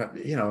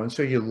you know, and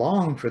so you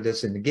long for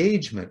this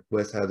engagement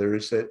with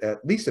others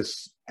at least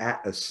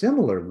at a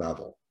similar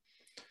level.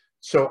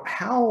 So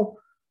how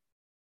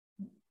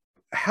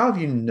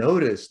have you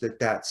noticed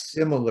that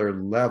similar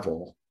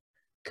level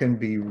can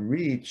be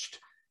reached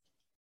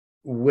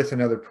with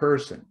another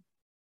person?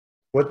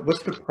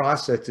 What's the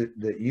process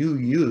that you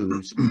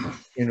use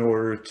in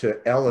order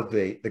to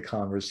elevate the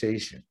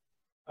conversation?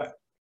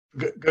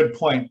 Good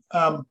point.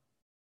 To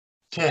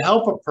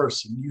help a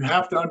person, you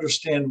have to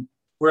understand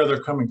where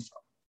they're coming from.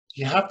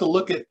 You have to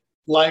look at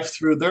life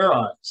through their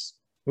eyes.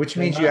 Which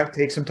means you have to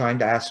take some time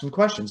to ask some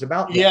questions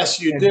about them. Yes,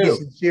 you do. Be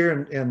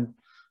sincere and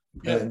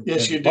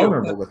yes, you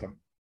vulnerable do. with them.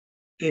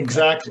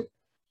 Exactly.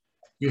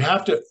 You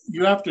have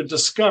to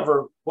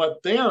discover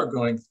what they are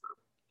going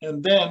through,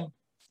 and then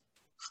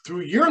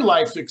through your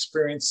life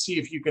experience, see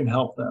if you can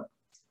help them.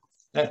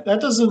 That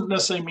doesn't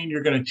necessarily mean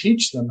you're going to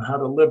teach them how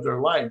to live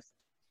their life,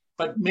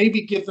 but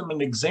maybe give them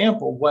an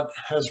example what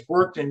has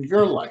worked in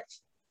your life.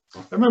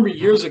 I remember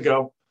years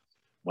ago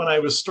when I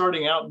was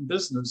starting out in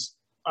business,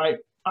 I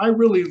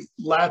really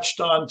latched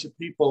on to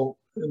people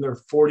in their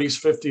 40s,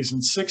 50s,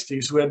 and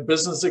 60s who had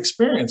business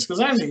experience, because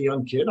I was a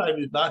young kid. I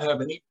did not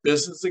have any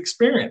business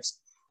experience.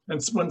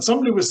 And when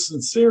somebody was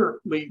sincere,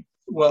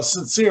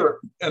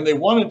 and they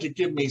wanted to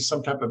give me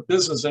some type of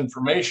business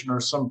information or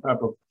some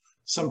type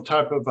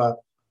of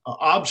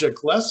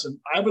object lesson,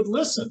 I would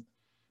listen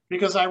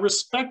because I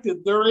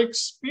respected their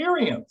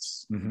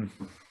experience.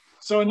 Mm-hmm.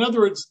 So in other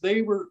words,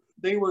 they were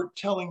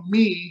telling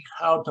me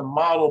how to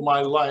model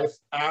my life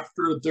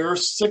after their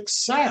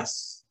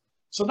success.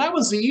 So that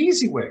was the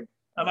easy way.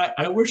 And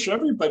I wish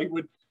everybody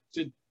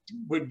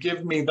would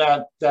give me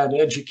that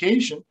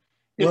education.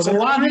 It's a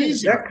lot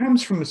easier. That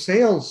comes from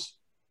sales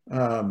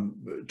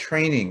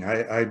training,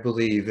 I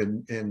believe,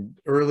 in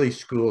early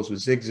schools with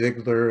Zig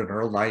Ziglar and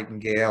Earl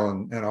Nightingale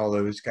and all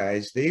those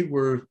guys. They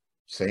were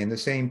saying the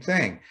same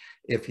thing.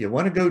 If you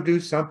want to go do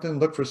something,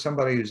 look for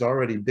somebody who's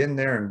already been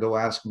there and go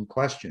ask them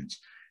questions.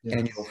 Yes.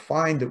 And you'll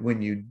find that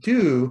when you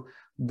do,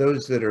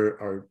 those that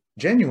are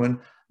genuine,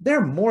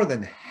 they're more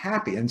than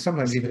happy. And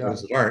sometimes even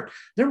those that aren't,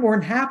 they're more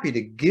than happy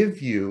to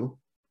give you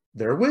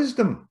their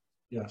wisdom.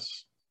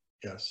 Yes,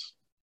 yes.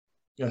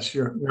 Yes,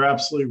 you're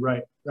absolutely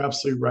right. You're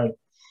absolutely right.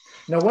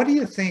 Now, what do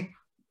you think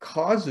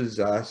causes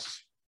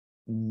us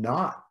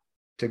not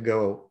to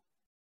go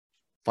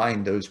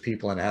find those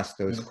people and ask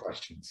those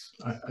questions?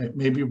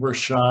 Maybe we're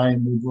shy,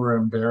 maybe we're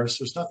embarrassed.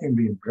 There's nothing to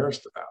be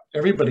embarrassed about.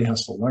 Everybody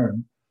has to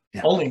learn.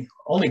 Yeah.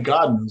 Only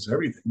God knows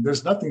everything.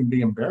 There's nothing to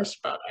be embarrassed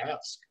about.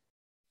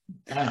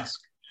 Ask.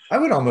 I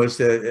would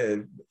almost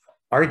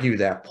argue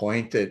that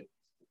point that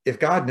if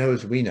God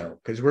knows, we know,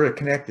 because we're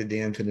connected to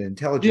infinite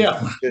intelligence.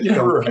 Just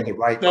don't have the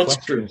right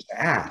questions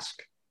to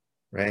ask,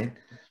 right?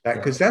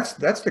 Because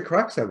that's the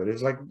crux of it.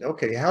 Is like,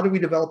 okay, how do we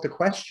develop the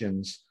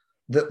questions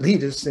that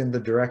lead us in the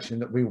direction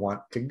that we want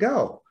to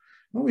go?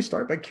 Well, we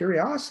start by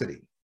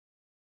curiosity,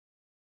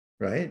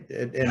 right?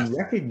 And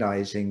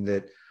recognizing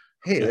that,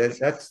 hey,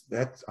 that's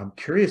I'm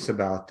curious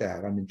about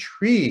that. I'm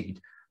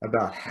intrigued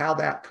about how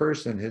that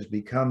person has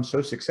become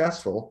so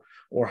successful,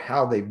 or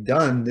how they've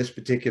done this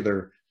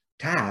particular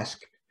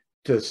task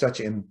to such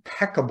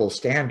impeccable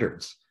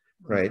standards,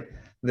 right?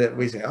 That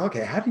we say,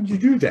 okay, how did you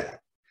do that?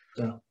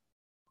 Yeah.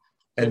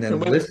 And then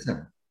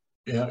listen.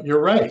 Yeah,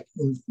 you're right.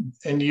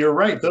 And you're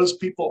right. Those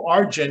people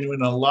are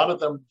genuine. A lot of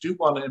them do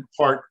want to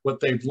impart what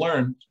they've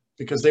learned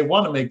because they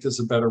want to make this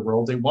a better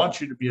world. They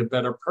want you to be a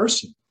better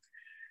person.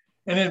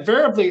 And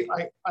invariably,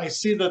 I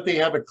see that they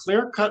have a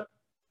clear-cut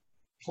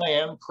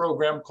plan,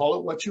 program, call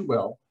it what you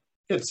will.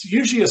 It's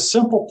usually a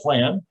simple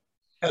plan,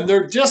 and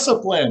they're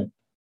disciplined.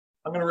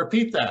 I'm going to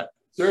repeat that.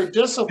 They're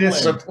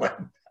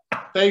disciplined.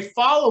 They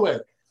follow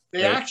it.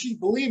 They actually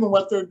believe in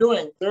what they're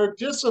doing. They're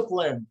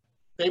disciplined.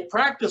 They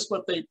practice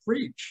what they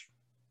preach.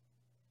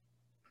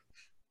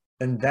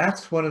 And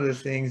that's one of the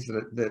things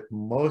that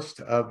most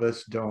of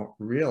us don't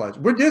realize.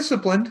 We're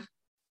disciplined.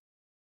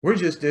 We're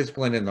just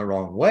disciplined in the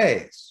wrong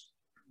ways,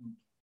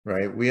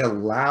 right? We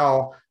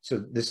allow,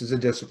 so this is a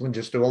discipline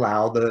just to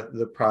allow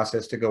the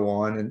process to go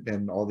on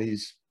and all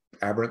these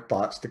aberrant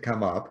thoughts to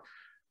come up,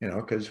 you know,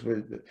 because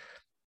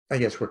I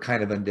guess we're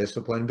kind of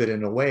undisciplined, but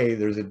in a way,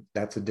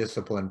 that's a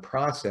disciplined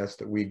process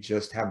that we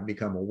just haven't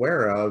become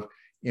aware of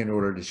in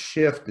order to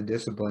shift the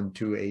discipline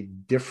to a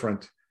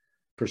different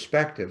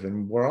perspective.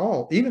 And we're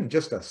all, even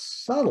just a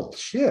subtle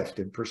shift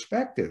in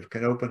perspective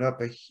can open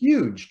up a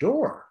huge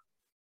door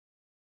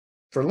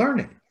for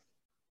learning.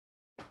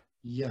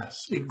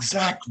 Yes,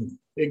 exactly.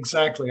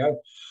 Exactly.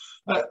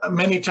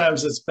 Many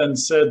times it's been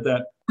said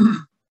that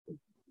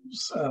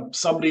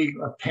somebody,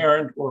 a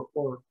parent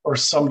or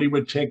somebody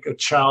would take a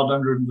child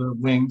under the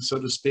wing, so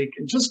to speak,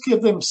 and just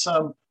give them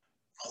some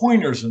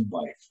pointers in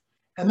life.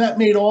 And that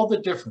made all the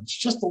difference,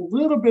 just a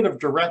little bit of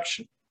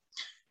direction.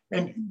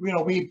 And,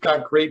 we've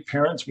got great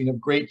parents, we have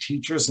great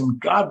teachers, and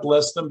God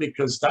bless them,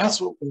 because that's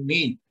what we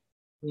need.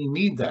 We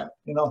need that.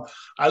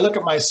 I look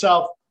at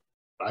myself,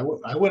 I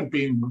wouldn't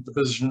be in the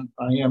position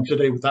I am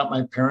today without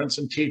my parents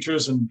and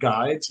teachers and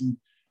guides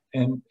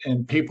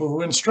and people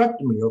who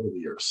instructed me over the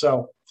years.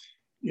 So,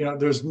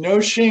 there's no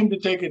shame to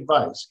take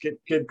advice.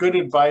 Get good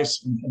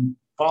advice and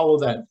follow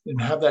that, and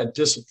have that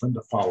discipline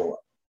to follow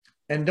up.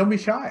 And don't be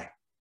shy.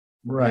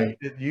 Right.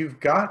 You've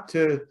got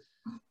to,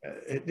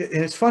 and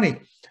it's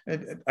funny.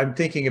 I'm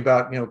thinking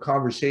about,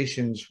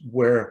 conversations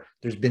where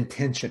there's been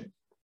tension,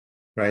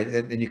 right?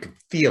 And you can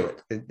feel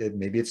it.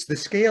 Maybe it's the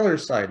scalar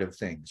side of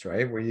things,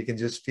 right? Where you can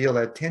just feel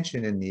that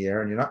tension in the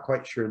air and you're not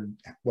quite sure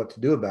what to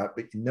do about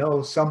it,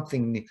 but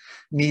something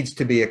needs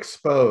to be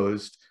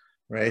exposed,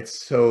 right?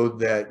 So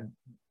that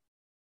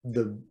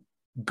the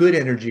good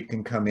energy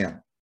can come in.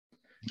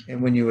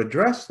 And when you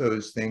address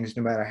those things,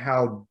 no matter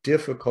how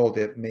difficult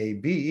it may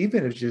be,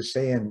 even if it's just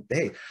saying,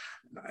 hey,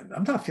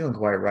 I'm not feeling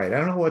quite right. I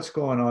don't know what's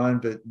going on,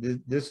 but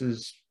this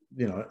is,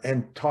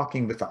 and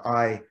talking with the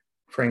I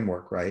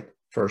framework, right?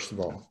 First of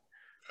all,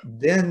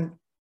 then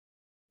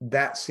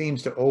that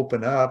seems to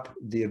open up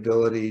the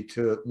ability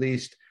to at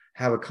least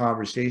have a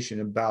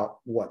conversation about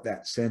what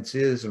that sense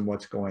is and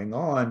what's going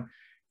on.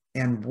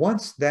 And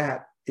once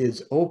that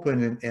is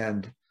open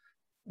and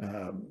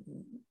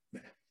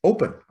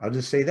open, I'll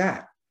just say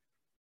that,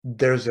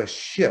 there's a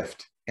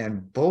shift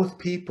and both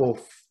people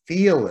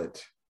feel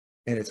it,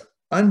 and it's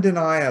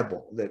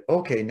undeniable that,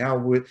 okay, now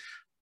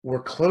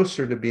we're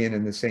closer to being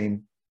in the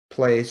same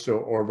place,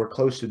 or we're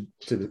closer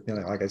to the,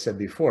 like I said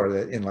before,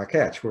 that in La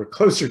Catch, we're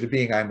closer to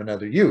being I'm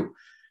another you,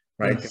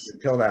 right? Yes.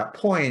 Until that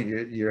point,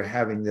 you're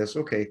having this,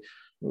 okay,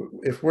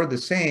 if we're the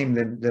same,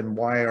 then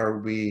why are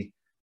we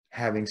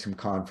having some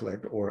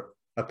conflict or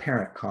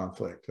apparent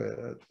conflict?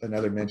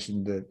 Another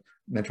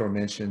mentor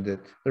mentioned that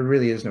there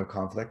really is no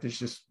conflict. It's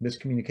just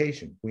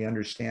miscommunication. We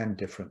understand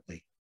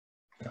differently.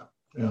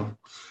 Yeah.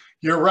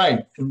 You're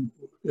right.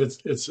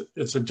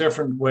 It's a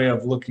different way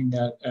of looking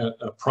at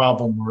a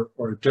problem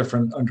or a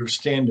different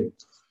understanding.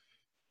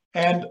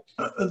 And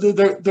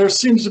there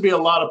seems to be a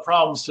lot of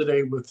problems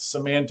today with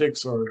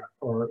semantics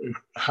or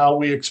how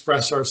we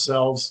express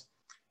ourselves.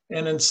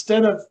 And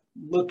instead of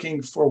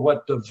looking for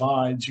what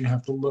divides, you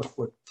have to look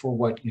for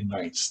what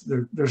unites.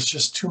 There's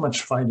just too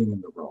much fighting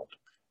in the world.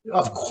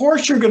 Of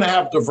course, you're going to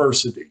have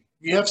diversity.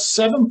 You have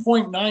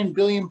 7.9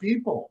 billion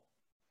people.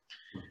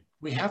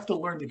 We have to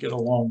learn to get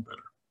along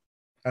better.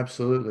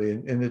 Absolutely.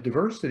 And the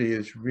diversity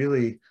is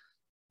really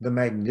the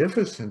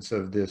magnificence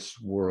of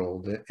this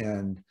world.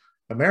 And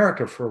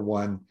America, for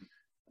one,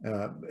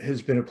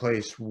 has been a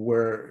place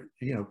where,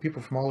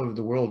 people from all over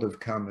the world have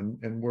come,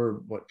 and we're,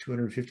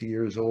 250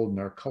 years old in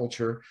our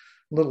culture,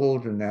 a little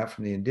older than that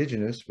from the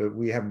indigenous, but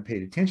we haven't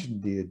paid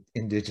attention to the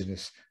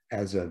indigenous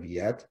as of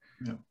yet.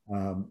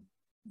 Yeah.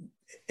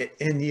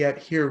 And yet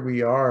here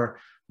we are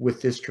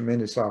with this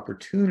tremendous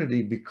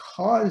opportunity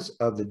because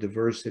of the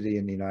diversity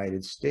in the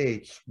United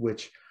States,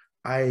 which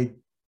I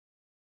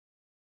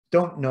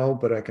don't know,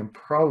 but I can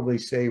probably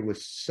say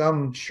with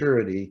some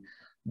surety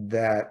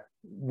that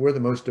we're the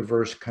most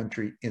diverse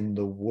country in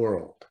the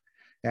world.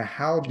 Now,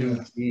 how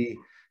does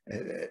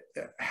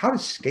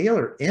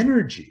scalar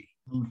energy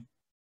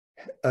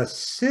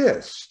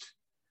assist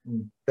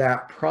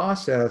that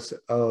process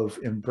of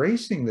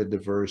embracing the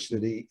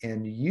diversity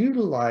and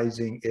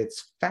utilizing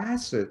its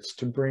facets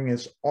to bring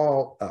us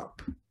all up?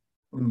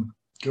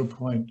 Good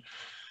point.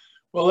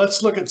 Well,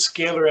 let's look at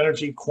scalar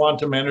energy,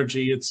 quantum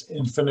energy. It's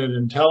infinite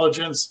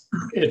intelligence.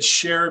 It's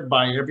shared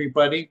by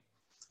everybody.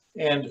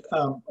 And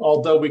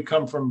although we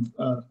come from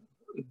a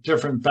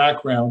different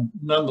background,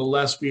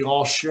 nonetheless, we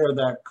all share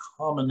that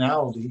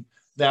commonality,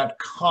 that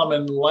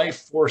common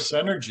life force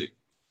energy.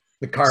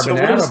 The carbon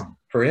atom,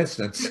 for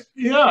instance.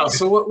 Yeah.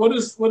 So what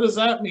does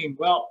that mean?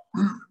 Well,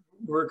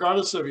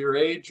 regardless of your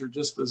age, your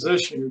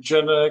disposition, your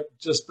genetic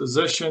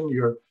disposition,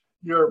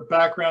 your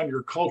background,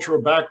 your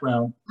cultural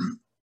background,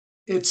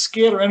 it's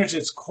scalar energy,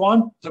 it's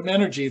quantum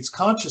energy, it's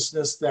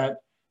consciousness that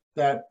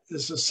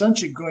is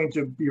essentially going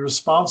to be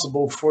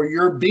responsible for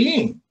your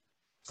being,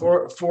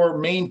 for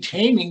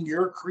maintaining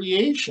your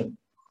creation.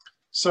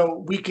 So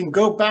we can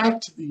go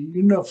back to the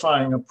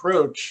unifying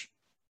approach,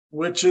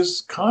 which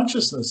is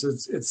consciousness.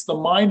 It's the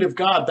mind of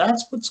God.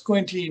 That's what's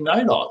going to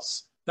unite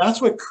us.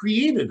 That's what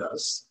created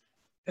us.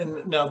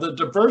 And now the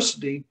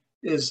diversity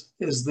is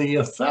the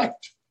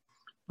effect.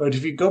 But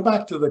if you go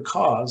back to the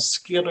cause,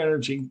 scalar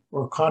energy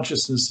or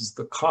consciousness is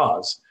the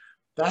cause.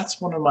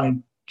 That's one of my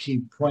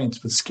key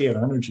points with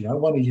scalar energy. I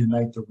want to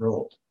unite the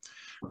world.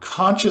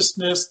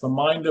 Consciousness, the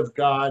mind of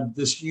God,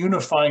 this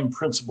unifying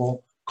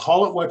principle,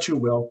 call it what you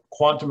will,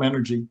 quantum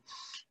energy,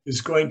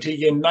 is going to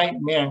unite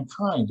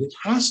mankind. It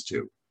has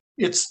to.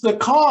 It's the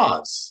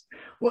cause.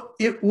 Well,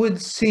 it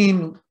would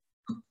seem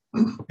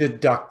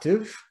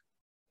deductive,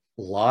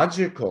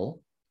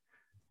 logical,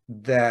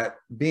 that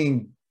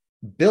being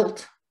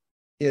built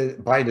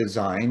by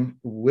design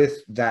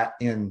with that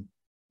in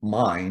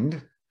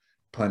mind,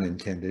 pun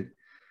intended,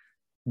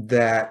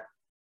 that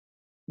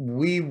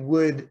we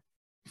would,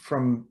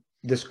 from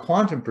this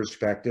quantum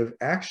perspective,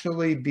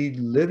 actually be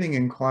living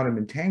in quantum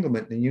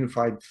entanglement in a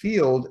unified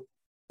field.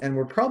 And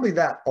we're probably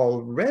that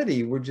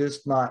already. We're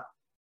just not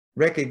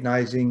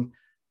recognizing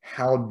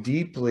how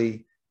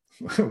deeply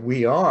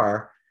we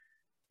are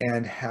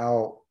and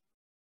how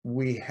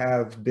we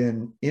have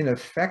been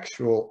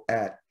ineffectual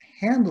at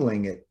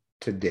handling it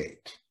to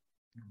date.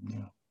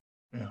 Yeah.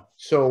 Yeah.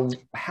 So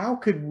how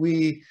could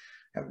we,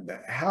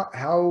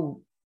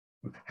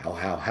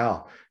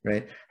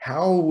 right?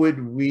 How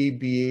would we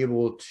be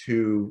able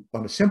to,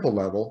 on a simple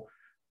level,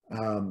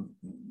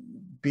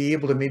 be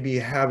able to maybe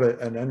have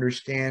an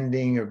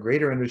understanding, a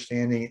greater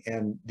understanding,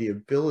 and the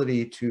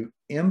ability to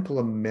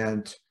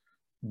implement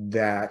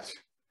that?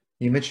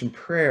 You mentioned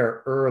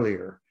prayer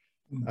earlier.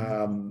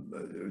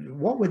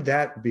 What would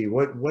that be?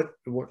 What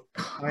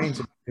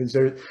kinds of, because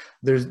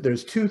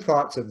there's two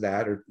thoughts of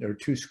that, or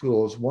two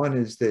schools. One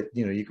is that,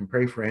 you can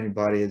pray for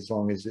anybody as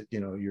long as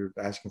you're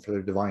asking for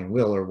their divine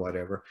will or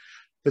whatever.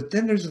 But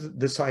then there's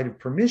the side of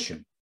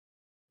permission,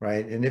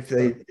 right? And if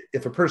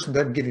a person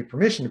doesn't give you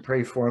permission to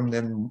pray for them,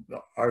 then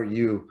are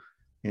you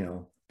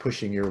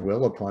pushing your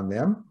will upon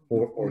them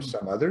or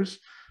some others?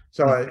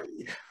 So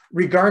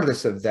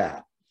regardless of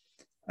that,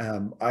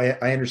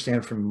 I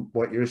understand from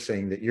what you're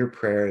saying that your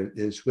prayer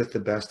is with the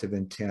best of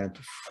intent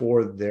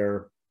for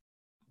their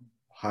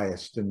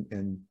highest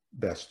and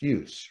best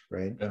use,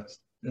 right? Yes.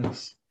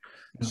 Yes.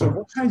 So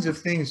what kinds of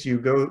things do you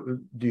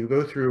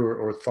go through,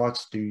 or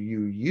thoughts do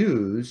you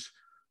use,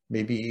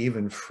 maybe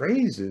even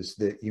phrases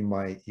that you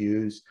might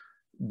use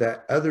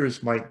that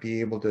others might be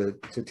able to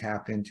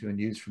tap into and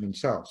use for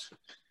themselves?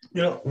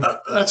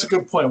 That's a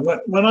good point.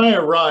 When I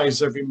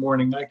arise every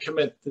morning, I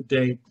commit the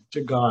day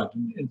to God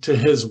and to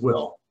His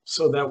will,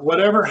 so that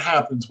whatever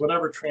happens,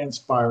 whatever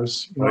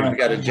transpires. Well, you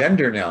got a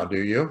gender now,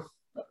 do you?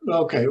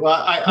 Okay. Well,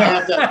 I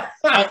have that.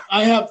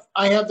 I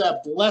have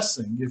that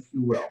blessing, if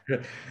you will,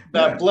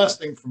 that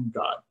blessing from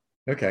God.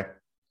 Okay.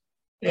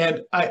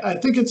 And I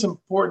think it's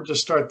important to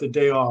start the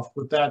day off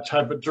with that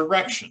type of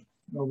direction.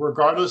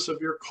 Regardless of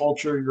your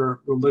culture,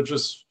 your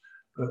religious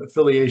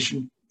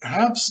affiliation,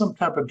 have some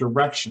type of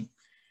direction.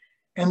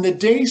 And the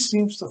day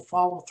seems to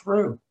follow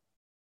through.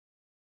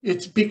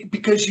 It's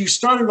because you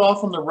started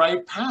off on the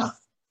right path.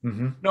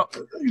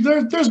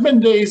 Mm-hmm. There's been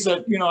days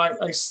that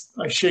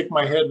I shake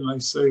my head and I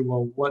say,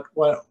 well,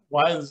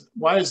 why is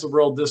the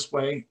world this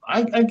way?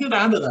 I get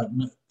out of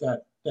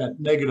that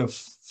negative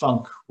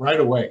funk right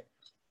away.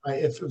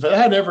 If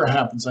that ever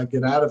happens, I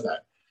get out of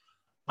that.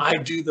 I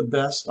do the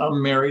best.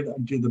 I'm married. I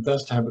do the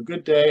best to have a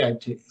good day. I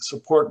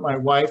support my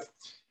wife,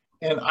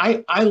 and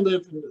I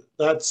live in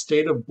that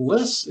state of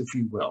bliss, if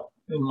you will,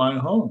 in my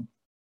home.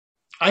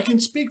 I can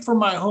speak for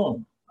my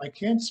home. I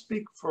can't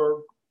speak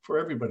for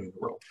everybody in the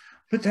world.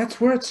 But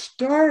that's where it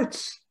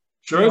starts.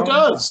 Sure, it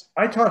does.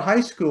 I taught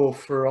high school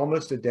for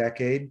almost a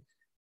decade,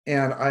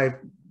 and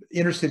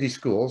inner-city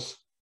schools,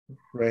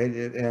 right?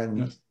 And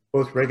yes,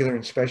 both regular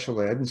and special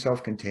ed and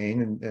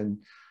self-contained and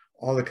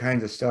all the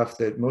kinds of stuff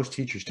that most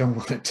teachers don't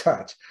want to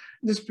touch.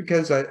 Just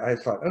because I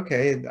thought,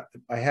 okay,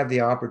 I have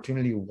the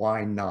opportunity,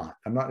 why not?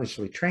 I'm not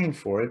necessarily trained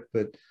for it,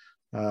 but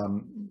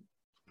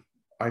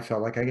I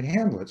felt like I could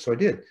handle it, so I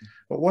did.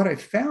 But what I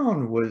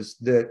found was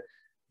that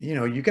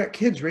you got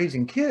kids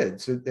raising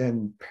kids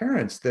and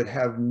parents that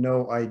have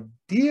no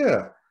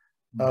idea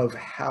of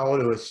how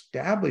to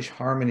establish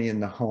harmony in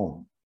the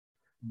home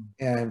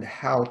and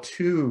how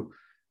to,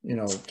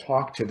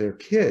 talk to their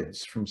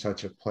kids from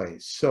such a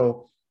place.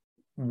 So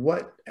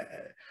what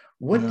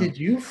did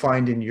you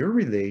find in your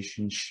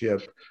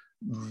relationship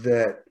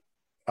that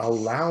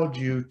allowed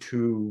you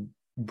to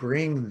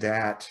bring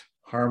that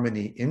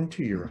harmony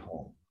into your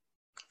home?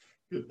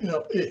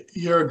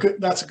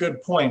 That's a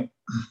good point.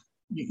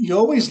 You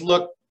always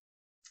look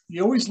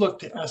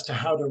as to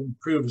how to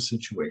improve a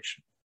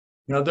situation.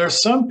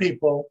 There's some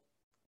people,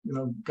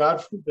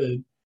 God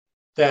forbid,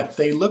 that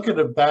they look at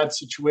a bad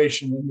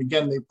situation and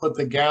again they put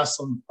the gas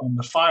on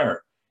the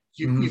fire.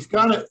 You've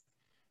got to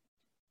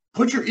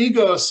put your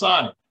ego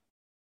aside.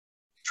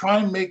 Try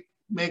and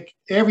make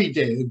every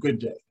day a good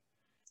day.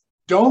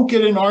 Don't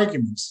get in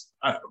arguments.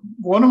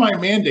 One of my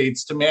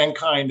mandates to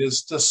mankind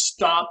is to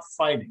stop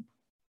fighting.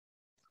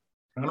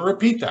 I'm going to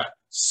repeat that.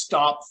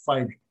 Stop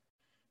fighting.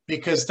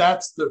 Because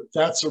that's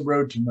a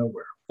road to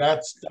nowhere.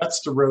 That's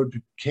the road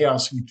to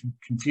chaos and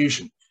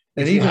confusion.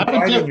 And even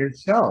fighting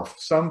yourself.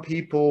 Some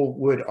people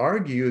would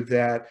argue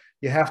that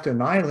you have to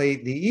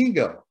annihilate the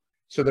ego.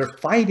 So they're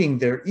fighting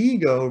their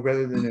ego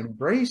rather than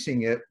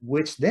embracing it,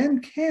 which then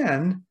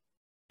can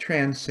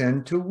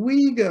transcend to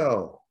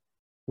we-go.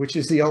 which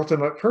is the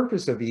ultimate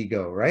purpose of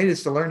ego, right?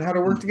 Is to learn how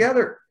to work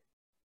together.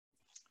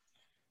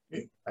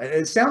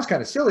 It sounds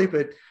kind of silly,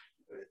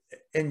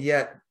 and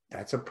yet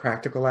that's a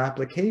practical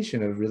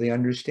application of really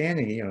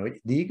understanding,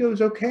 the ego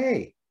is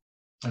okay.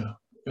 Yeah.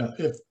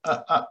 If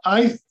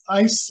I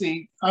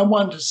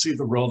want to see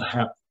the world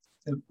happen,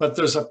 but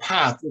there's a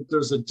path,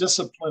 there's a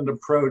disciplined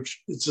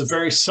approach. It's a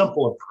very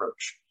simple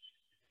approach,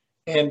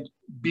 and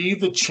be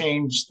the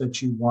change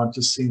that you want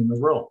to see in the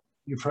world.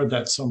 You've heard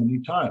that so many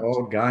times.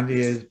 Oh,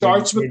 Gandhi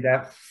has made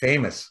that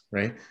famous,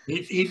 right?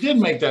 He did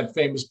make that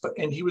famous,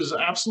 and he was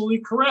absolutely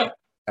correct.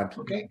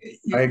 Absolutely. Okay,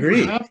 I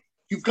agree.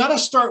 You've got to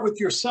start with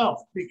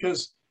yourself,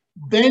 because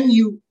then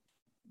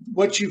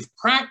what you've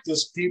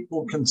practiced,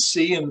 people can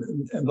see and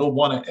they'll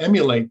want to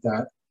emulate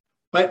that.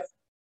 But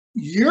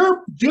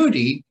your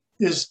duty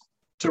is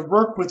to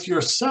work with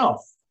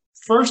yourself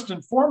first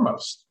and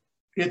foremost.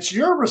 It's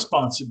your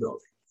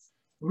responsibility.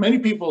 Many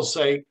people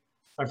say,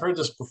 I've heard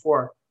this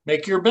before,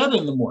 make your bed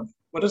in the morning.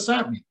 What does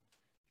that mean?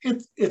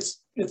 It's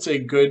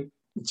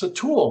a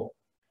tool.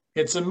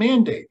 It's a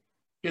mandate.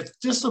 It's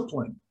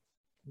discipline.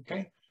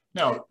 Okay.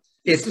 Now,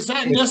 is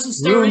that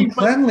necessary? Room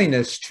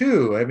cleanliness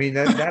too. I mean,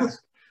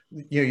 that's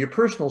your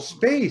personal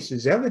space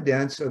is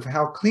evidence of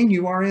how clean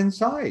you are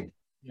inside.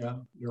 Yeah,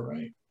 you're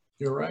right.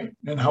 You're right,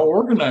 and how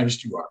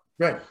organized you are.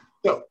 Right.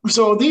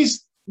 So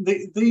these,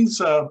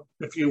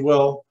 if you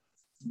will,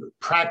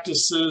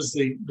 practices,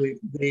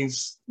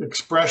 these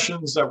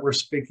expressions that we're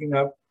speaking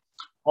of,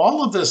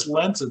 all of this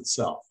lends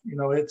itself.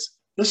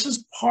 This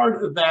is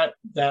part of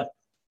that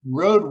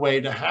roadway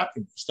to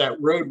happiness, that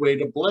roadway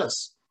to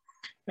bliss.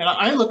 And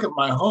I look at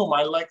my home,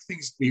 I like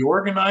things to be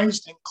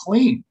organized and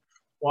clean.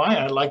 Why?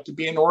 I like to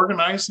be an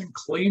organized and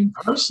clean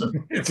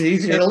person. It's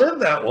easier to live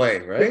that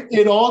way, right?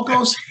 It all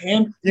goes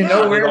hand. You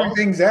know where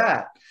everything's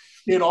at.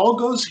 It all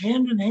goes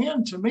hand in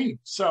hand to me.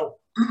 So,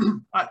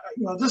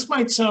 this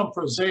might sound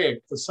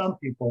prosaic to some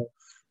people,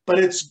 but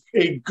it's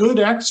a good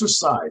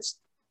exercise.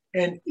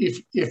 And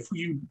if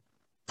you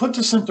put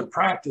this into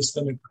practice,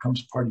 then it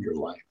becomes part of your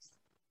life.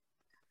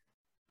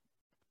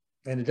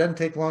 And it doesn't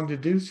take long to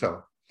do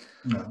so.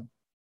 No.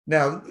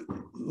 Now,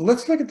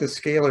 let's look at the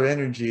scalar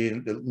energy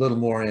a little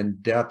more in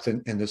depth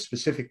and the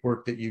specific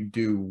work that you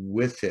do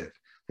with it.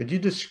 Could you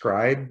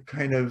describe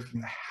kind of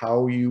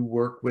how you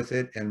work with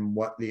it and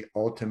what the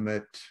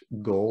ultimate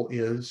goal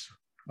is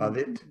of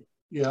it?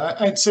 Yeah,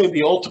 I'd say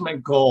the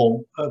ultimate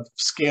goal of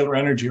scalar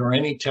energy or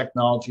any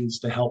technology is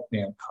to help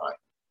mankind.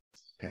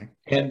 Okay.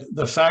 And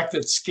the fact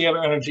that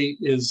scalar energy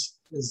is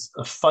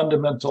a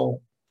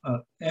fundamental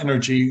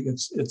energy,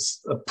 it's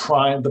the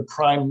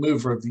prime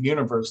mover of the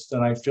universe,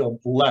 then I feel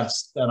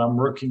blessed that I'm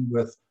working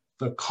with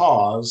the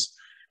cause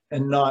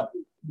and not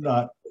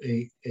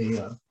the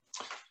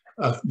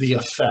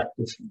effect,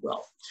 if you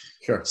will.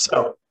 Sure.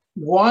 So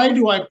why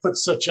do I put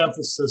such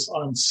emphasis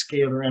on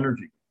scalar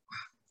energy?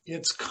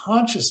 It's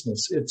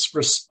consciousness. It's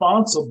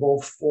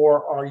responsible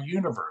for our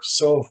universe.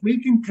 So if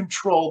we can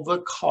control the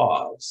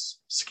cause,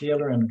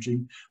 scalar energy,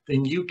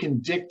 then you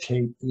can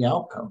dictate the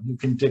outcome. You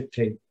can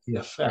dictate the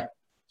effect.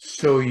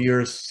 So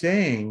you're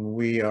saying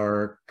we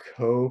are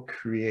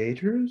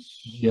co-creators?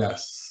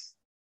 Yes.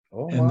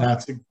 Oh, and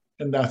that's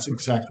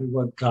exactly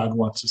what God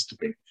wants us to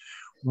be.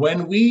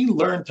 When we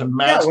learn to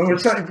master... Yeah,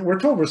 when we're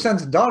told we're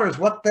sons and daughters,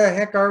 what the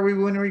heck are we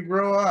when we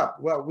grow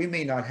up? Well, we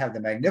may not have the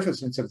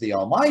magnificence of the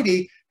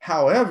Almighty.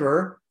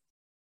 However,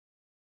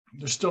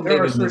 there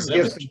are certain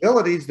gifts and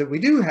abilities that we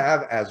do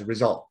have as a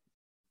result.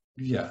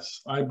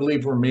 Yes, I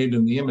believe we're made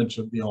in the image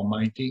of the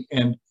Almighty.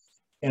 And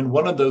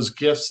one of those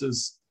gifts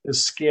is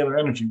scalar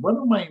energy. What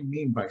do I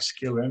mean by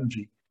scalar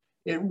energy?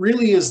 It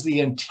really is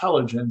the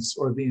intelligence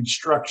or the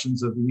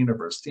instructions of the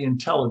universe, the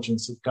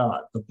intelligence of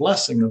God, the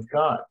blessing of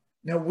God.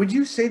 Now, would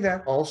you say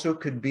that also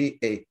could be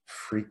a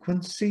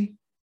frequency?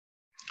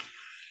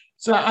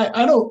 So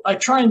I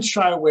try and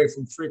shy away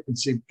from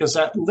frequency because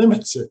that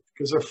limits it,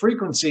 because a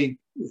frequency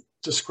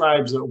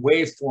describes a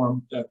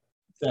waveform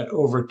that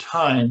over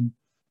time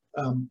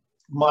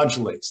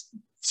modulates.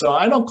 So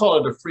I don't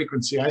call it a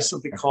frequency. I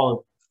simply call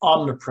it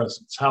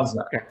omnipresence. How's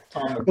that? Okay.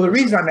 Well, the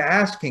reason I'm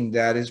asking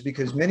that is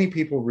because many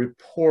people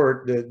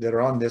report that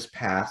are on this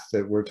path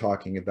that we're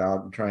talking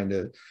about and trying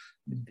to,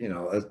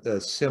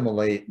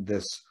 assimilate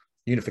this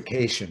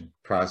unification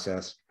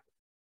process.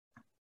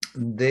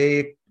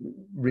 They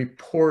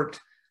report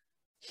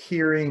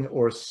hearing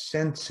or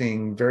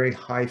sensing very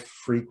high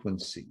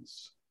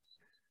frequencies.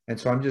 And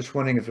so I'm just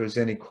wondering if there's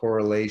any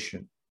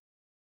correlation.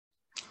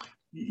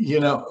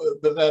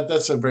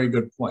 That's a very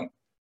good point.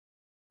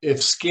 If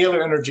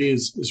scalar energy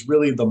is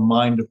really the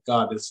mind of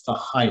God, it's the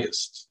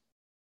highest.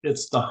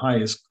 It's the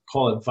highest,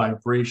 call it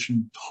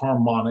vibration,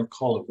 harmonic,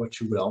 call it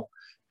what you will,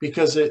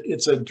 because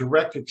it's a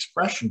direct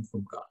expression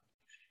from God.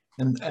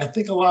 And I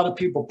think a lot of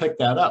people pick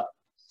that up.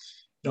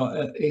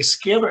 A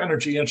scalar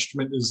energy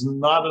instrument is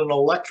not an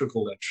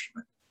electrical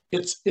instrument.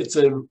 It's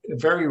a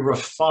very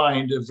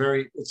refined,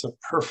 it's a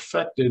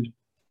perfected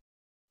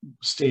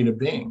state of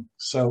being.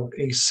 So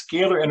a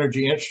scalar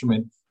energy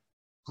instrument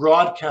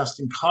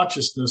broadcasting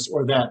consciousness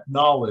or that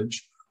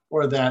knowledge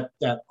or that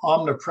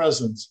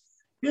omnipresence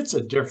it's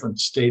a different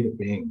state of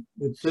being.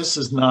 This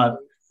is not,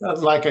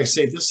 like I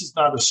say, this is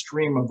not a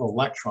stream of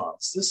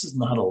electrons. This is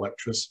not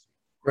electricity.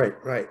 Right,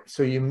 right.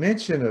 So you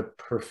mentioned a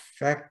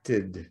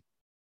perfected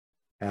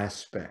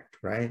aspect,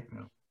 right?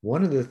 Yeah.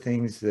 One of the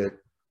things that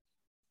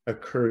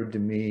occurred to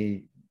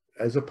me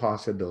as a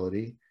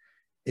possibility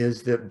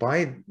is that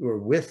by or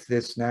with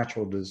this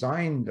natural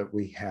design that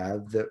we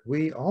have, that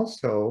we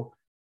also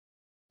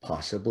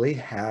possibly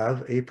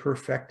have a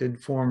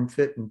perfected form,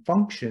 fit, and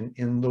function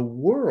in the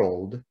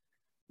world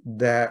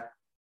that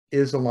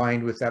is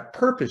aligned with that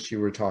purpose you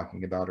were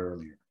talking about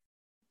earlier.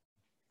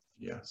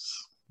 Yes,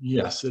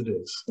 yes, it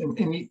is.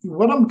 And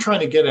what I'm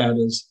trying to get at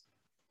is,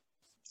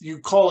 you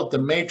call it the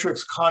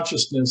matrix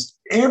consciousness.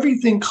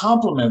 Everything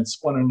complements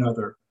one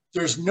another.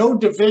 There's no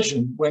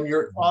division when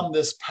you're on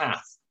this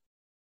path.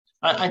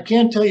 I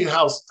can't tell you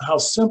how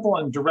simple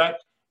and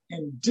direct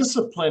and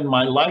disciplined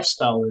my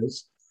lifestyle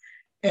is.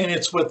 And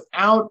it's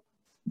without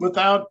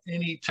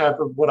any type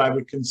of what I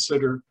would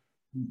consider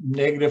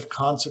negative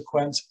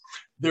consequence.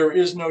 There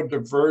is no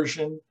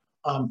diversion.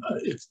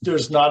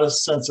 There's not a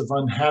sense of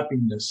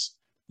unhappiness.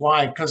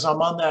 Why? Because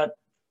I'm on that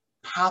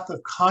path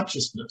of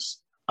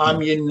consciousness.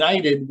 I'm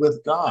united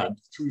with God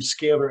through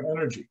scalar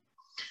energy.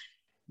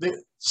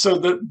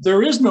 So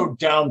there is no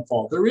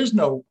downfall. There is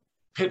no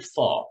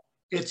pitfall.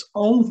 It's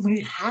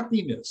only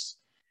happiness.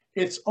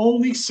 It's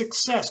only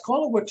success.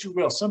 Call it what you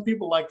will. Some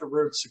people like the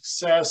word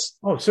success.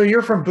 Oh, so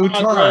you're from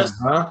Bhutan, progress.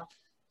 huh?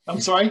 I'm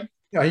sorry?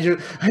 Yeah,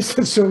 I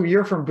said, so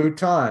you're from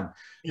Bhutan.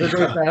 Yeah.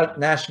 Their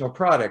national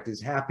product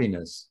is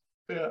happiness.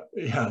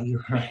 Yeah,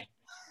 you're right.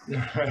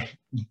 You're right.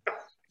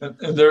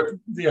 And there,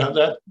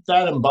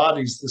 that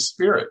embodies the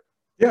spirit.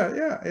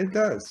 Yeah, it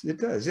does. It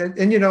does.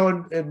 And you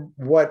know, and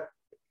what,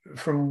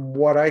 from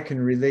what I can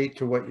relate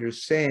to what you're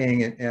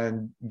saying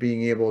and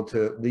being able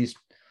to at least,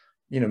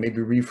 you know, maybe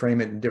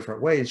reframe it in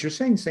different ways, you're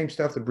saying the same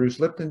stuff that Bruce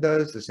Lipton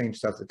does, the same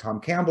stuff that Tom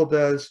Campbell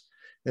does,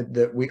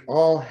 that we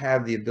all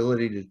have the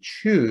ability to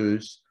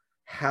choose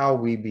how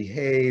we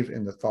behave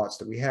and the thoughts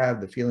that we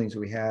have, the feelings that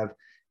we have,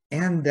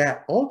 and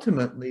that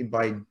ultimately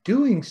by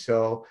doing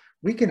so,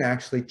 we can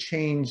actually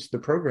change the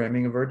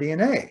programming of our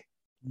DNA.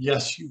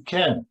 Yes, you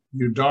can.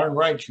 You're darn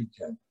right you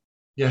can.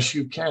 Yes,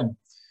 you can.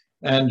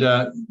 And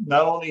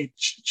not only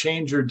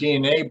change your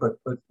DNA,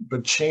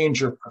 but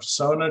change your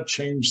persona,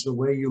 change the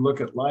way you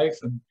look at life,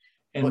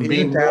 and well,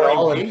 isn't that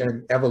all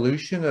an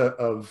evolution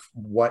of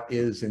what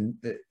is in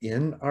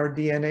our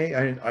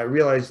DNA? I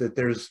realize that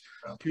there's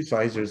two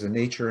sides. There's a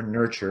nature and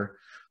nurture.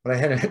 But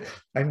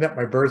I met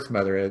my birth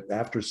mother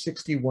after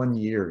 61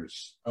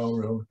 years. Oh,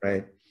 really?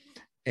 Right.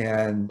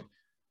 And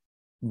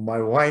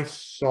my wife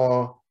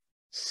saw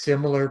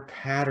similar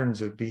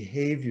patterns of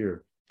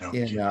behavior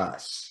in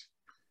us.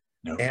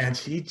 And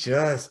she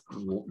just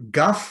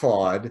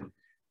guffawed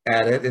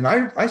at it. And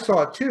I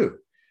saw it too.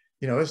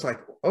 You know, it's like,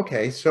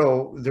 okay,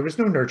 so there was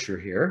no nurture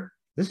here.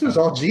 This was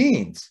all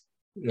genes.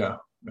 Yeah.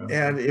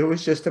 And it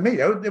was just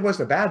amazing. It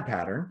wasn't a bad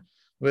pattern,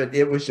 but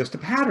it was just a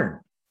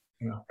pattern.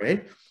 Yeah.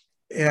 Right.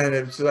 And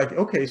it's like,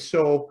 okay,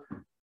 so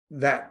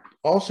that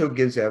also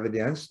gives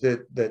evidence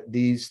that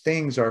these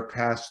things are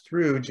passed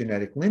through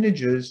genetic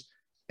lineages,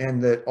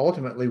 and that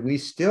ultimately we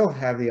still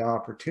have the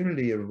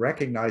opportunity of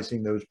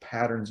recognizing those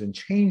patterns and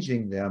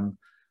changing them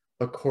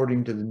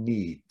according to the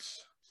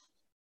needs.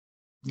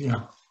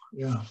 Yeah.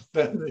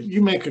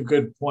 You make a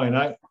good point.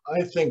 I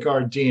think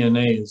our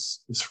DNA is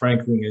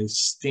frankly a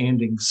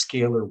standing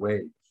scalar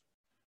wave.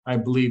 I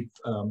believe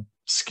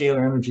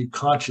scalar energy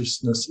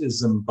consciousness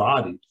is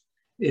embodied.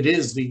 It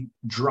is the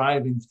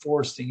driving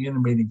force, the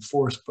animating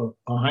force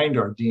behind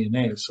our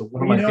DNA. So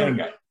what am I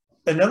getting at?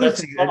 Another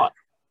thing,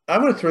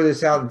 I'm going to throw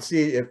this out and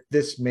see if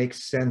this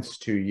makes sense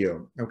to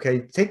you.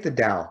 Okay, take the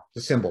Tao,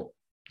 the symbol,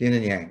 yin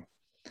and yang.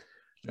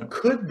 Yeah.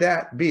 Could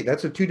that be,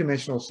 that's a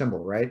two-dimensional symbol,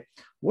 right?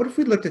 What if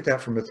we looked at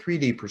that from a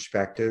 3D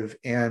perspective,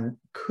 and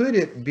could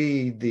it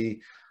be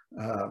the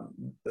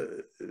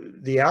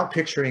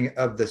outpicturing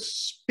of the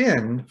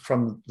spin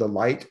from the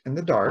light and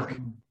the dark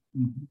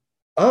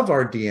of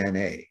our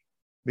DNA?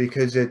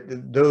 Because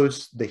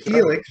the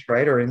helix,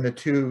 right, are in the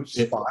two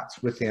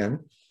spots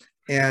within.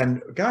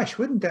 And gosh,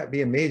 wouldn't that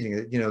be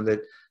amazing? You know,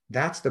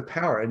 that's the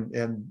power.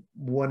 And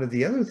one of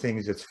the other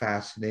things that's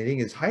fascinating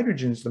is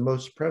hydrogen is the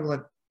most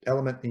prevalent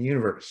element in the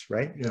universe,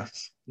 right?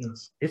 Yes.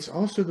 It's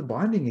also the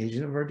bonding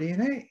agent of our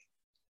DNA.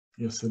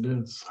 Yes, it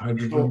is.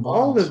 Hydrogen so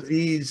all of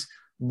these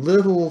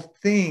little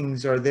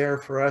things are there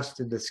for us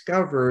to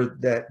discover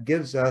that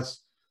gives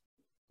us,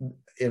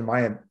 in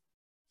my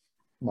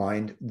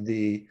mind,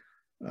 the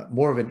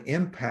more of an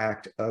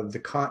impact of the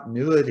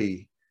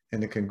continuity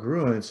and the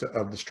congruence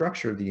of the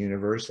structure of the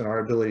universe and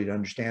our ability to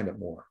understand it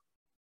more.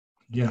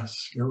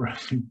 Yes, you're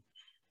right.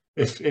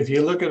 If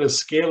you look at a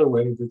scalar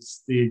wave,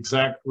 it's the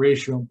exact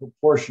ratio and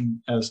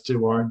proportion as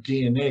to our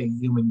DNA,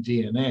 human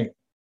DNA.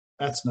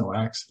 That's no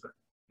accident.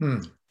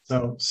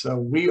 So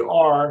we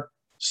are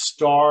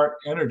star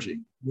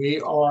energy.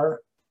 We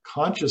are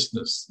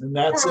consciousness, and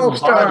that's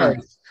embodied.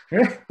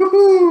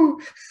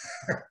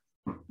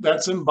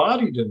 That's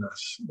embodied in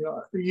us.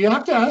 You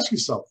have to ask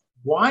yourself,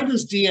 why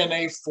does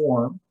DNA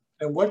form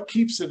And what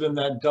keeps it in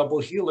that double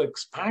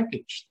helix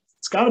package?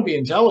 It's got to be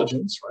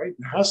intelligence, right?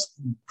 It has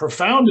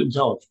profound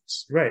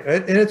intelligence. Right.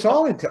 And it's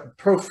all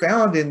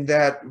profound in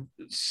that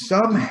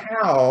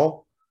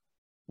somehow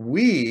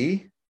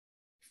we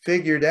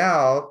figured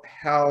out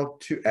how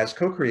to, as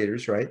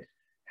co-creators, right?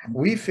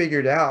 We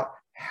figured out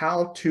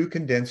how to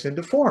condense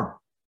into form,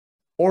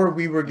 or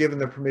we were given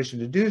the permission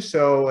to do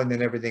so, and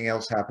then everything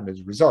else happened as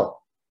a result.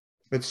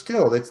 But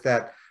still, it's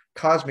that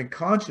cosmic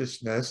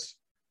consciousness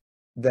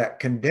that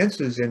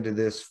condenses into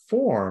this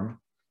form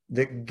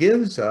that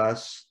gives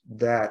us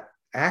that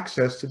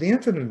access to the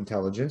infinite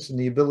intelligence and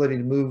the ability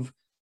to move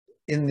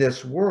in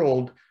this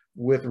world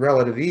with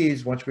relative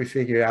ease once we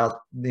figure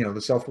out,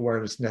 the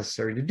self-awareness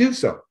necessary to do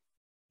so.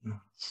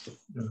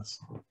 Yes.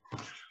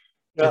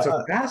 It's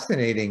a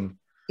fascinating.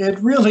 It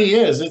really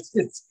is.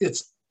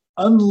 It's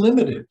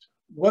unlimited.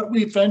 What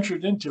we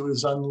ventured into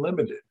is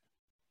unlimited.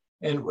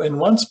 And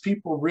once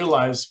people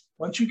realize,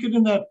 once you get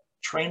in that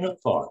train of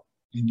thought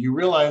and you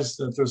realize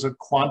that there's a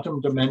quantum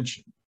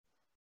dimension,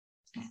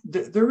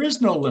 there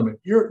is no limit.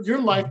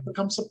 Your life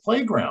becomes a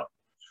playground.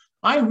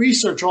 I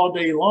research all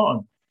day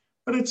long,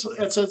 but it's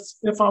as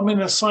if I'm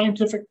in a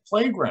scientific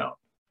playground.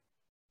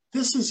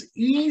 This is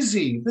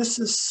easy. This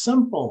is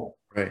simple.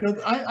 Right.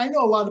 I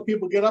know a lot of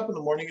people get up in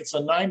the morning. It's a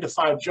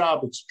 9-to-5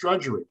 job. It's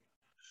drudgery.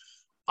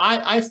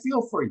 I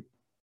feel for you.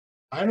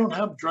 I don't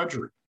have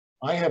drudgery.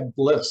 I have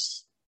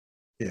bliss.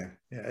 Yeah,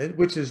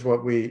 which is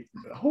what we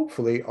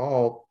hopefully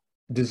all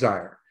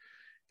desire.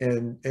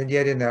 And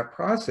yet in that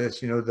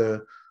process,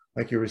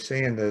 like you were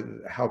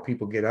saying, how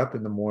people get up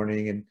in the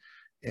morning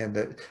and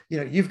that,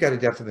 you've got a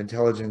depth of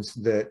intelligence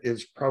that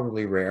is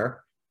probably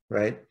rare,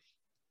 right?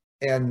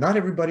 And not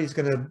everybody's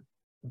going to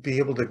be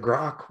able to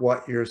grok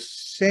what you're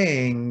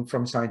saying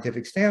from a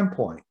scientific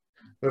standpoint,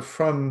 but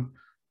from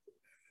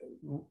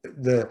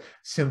the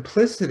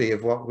simplicity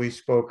of what we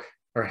spoke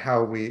or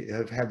how we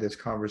have had this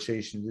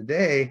conversation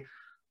today,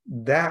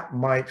 that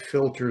might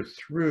filter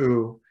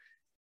through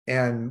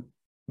and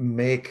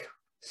make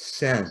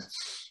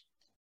sense,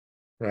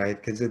 right?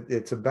 Because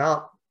it's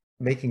about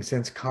making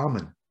sense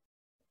common.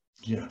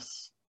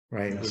 Yes.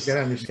 Right. Yes. We've got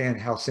to understand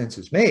how sense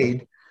is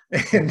made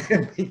and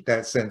then make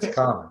that sense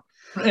common.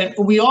 And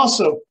we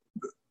also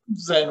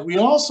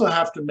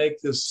have to make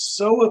this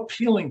so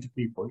appealing to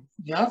people.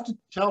 You have to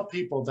tell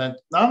people that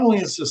not only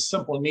is this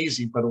simple and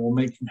easy, but it will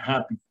make you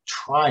happy.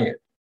 Try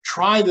it.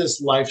 Try this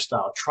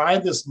lifestyle. Try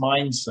this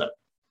mindset.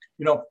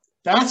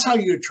 That's how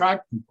you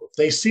attract people. If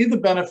they see the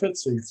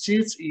benefits, they see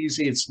it's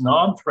easy, it's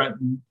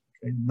non-threatening,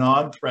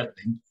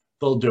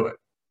 they'll do it.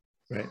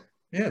 Right.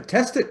 Yeah.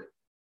 Test it.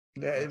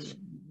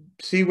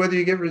 See whether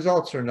you get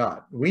results or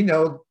not. We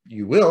know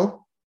you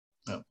will.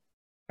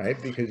 Right?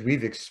 Because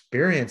we've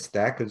experienced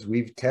that, because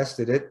we've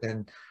tested it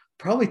and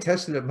probably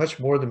tested it much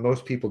more than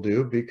most people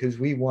do, because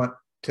we want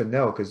to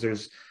know, because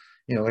there's,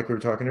 like we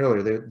were talking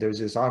earlier, there's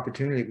this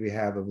opportunity we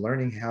have of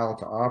learning how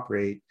to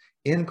operate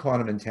in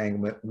quantum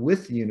entanglement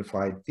with the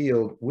unified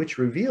field, which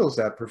reveals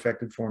that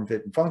perfected form,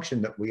 fit, and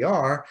function that we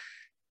are,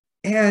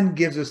 and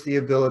gives us the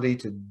ability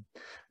to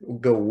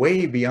go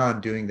way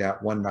beyond doing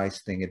that one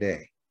nice thing a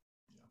day.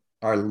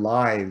 Our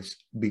lives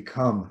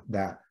become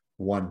that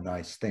one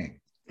nice thing.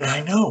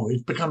 I know,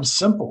 it becomes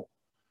simple.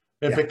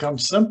 It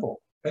becomes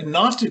simple. And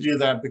not to do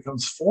that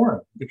becomes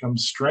foreign,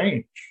 becomes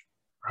strange,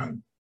 right?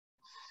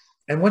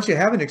 And once you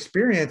have an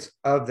experience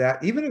of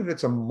that, even if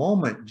it's a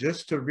moment,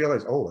 just to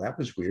realize, oh, that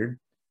was weird,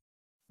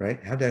 right?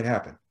 How'd that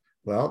happen?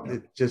 Well,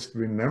 just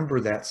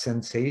remember that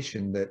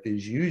sensation that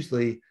is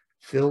usually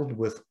filled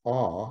with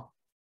awe,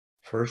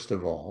 first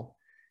of all,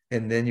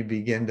 and then you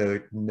begin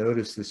to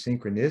notice the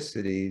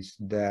synchronicities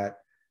that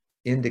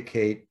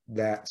indicate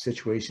that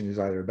situation is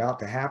either about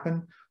to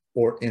happen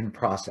or in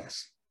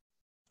process.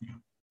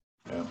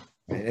 Yeah.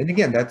 And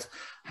again, that's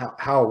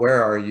how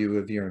aware are you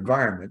of your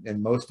environment?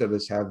 And most of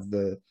us have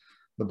the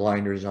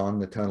blinders on,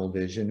 the tunnel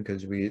vision,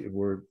 because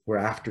we're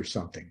after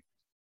something.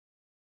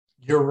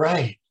 You're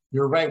right.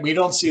 You're right. We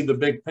don't see the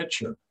big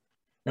picture,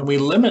 and we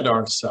limit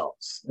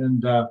ourselves.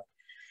 And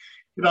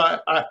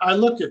I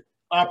look at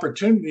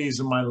opportunities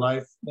in my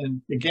life, and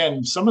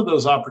again, some of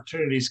those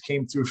opportunities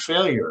came through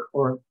failure,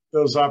 or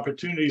those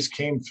opportunities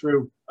came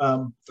through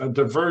a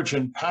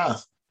divergent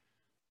path.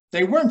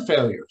 They weren't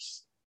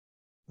failures.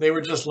 They were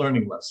just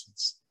learning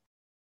lessons.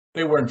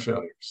 They weren't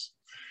failures.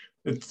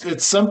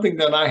 It's something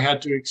that I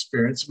had to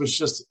experience. It was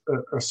just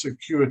a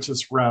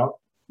circuitous route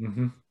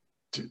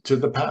to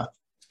the path.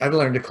 I've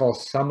learned to call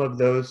some of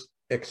those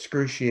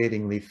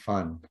excruciatingly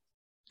fun.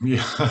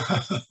 Yeah.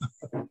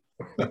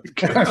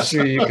 I'm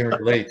sure you can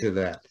relate to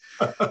that.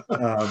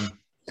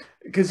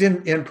 Because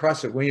in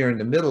process, when you're in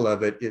the middle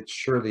of it, it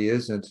surely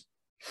isn't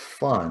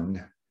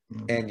fun.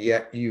 And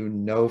yet,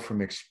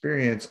 from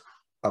experience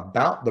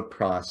about the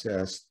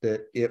process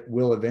that it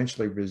will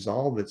eventually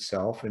resolve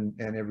itself and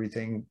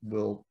everything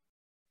will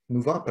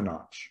move up a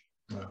notch.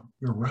 Well,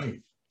 you're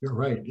right. You're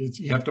right.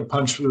 You have to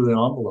punch through the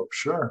envelope.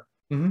 Sure.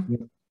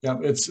 Yeah.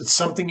 It's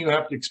something you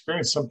have to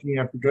experience, something you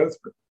have to go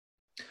through.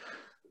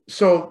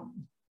 So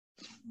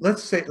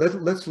let's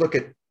look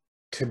at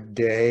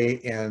today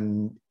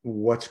and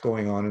what's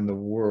going on in the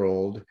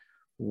world,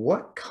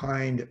 what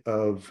kind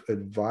of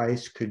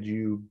advice could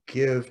you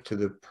give to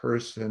the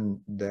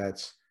person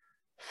that's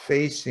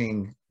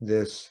facing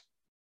this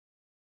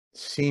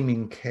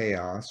seeming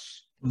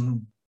chaos,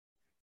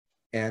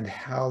 and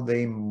how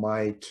they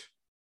might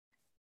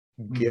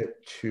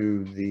get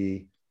to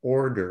the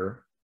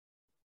order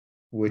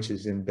which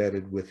is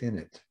embedded within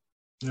it?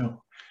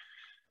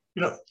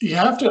 You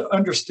have to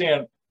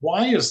understand,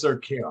 why is there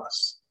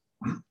chaos?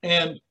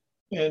 And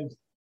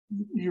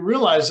you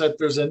realize that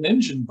there's an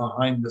engine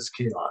behind this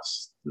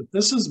chaos. That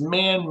this is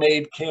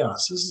man-made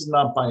chaos. This is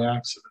not by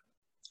accident.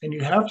 And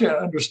you have to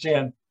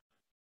understand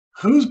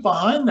who's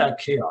behind that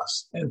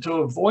chaos and to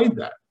avoid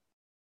that.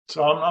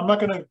 So I'm not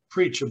going to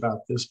preach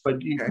about this,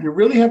 but you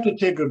really have to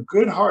take a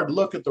good hard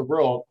look at the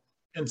world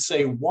and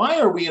say, why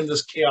are we in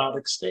this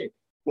chaotic state?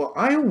 Well,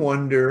 I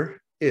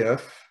wonder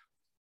if,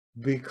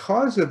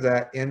 because of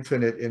that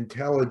infinite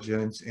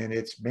intelligence and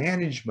its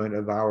management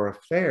of our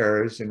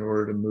affairs in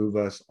order to move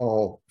us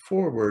all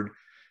forward,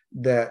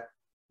 that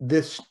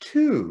this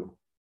too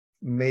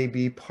may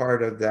be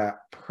part of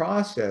that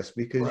process,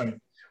 because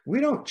we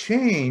don't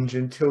change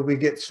until we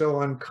get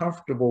so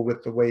uncomfortable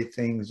with the way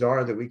things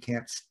are that we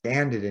can't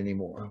stand it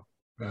anymore.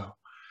 Yeah.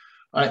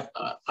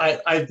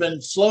 I've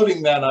been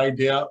floating that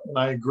idea, and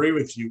I agree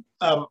with you.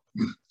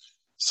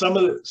 Some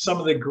of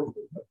the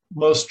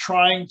most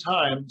trying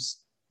times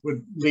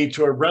would lead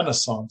to a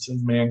renaissance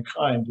in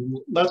mankind. And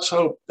let's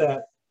hope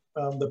that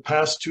the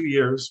past 2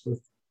 years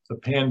with the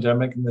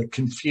pandemic and the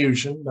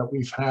confusion that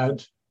we've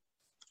had,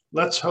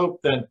 let's hope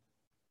that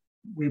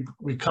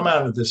we come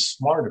out of this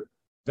smarter,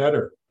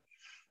 better.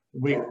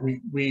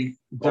 We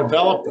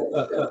develop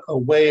a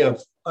way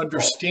of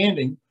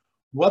understanding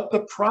what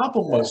the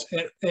problem was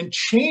and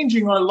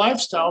changing our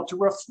lifestyle to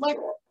reflect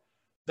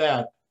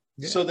that,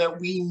 so that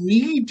we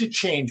need to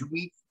change.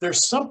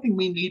 There's something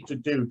we need to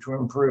do to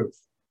improve.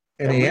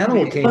 And the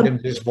animal kingdom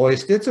just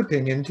voiced its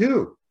opinion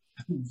too.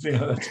 Yeah,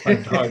 that's my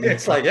dog.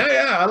 It's like,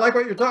 yeah, I like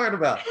what you're talking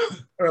about,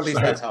 or at least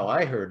that's how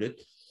I heard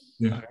it.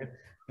 Yeah.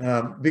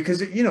 Because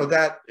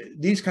that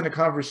these kind of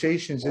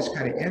conversations, this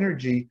kind of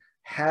energy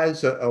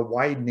has a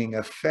widening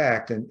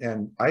effect,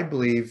 and I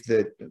believe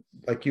that,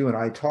 like you and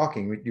I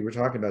talking, you were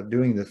talking about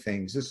doing the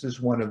things. This is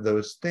one of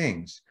those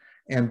things,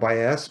 and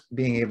by us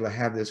being able to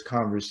have this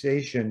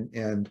conversation,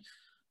 and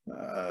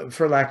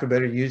for lack of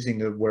better, using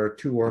the where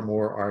two or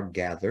more are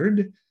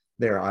gathered,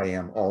 there I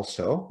am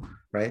also,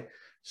 right?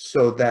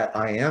 So that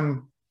I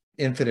am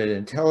infinite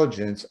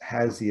intelligence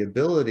has the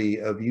ability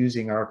of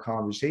using our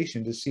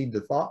conversation to seed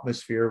the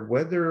thoughtmosphere,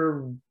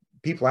 whether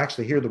people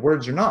actually hear the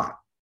words or not.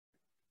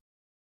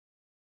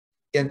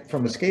 And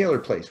from a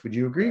scalar place, would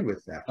you agree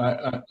with that?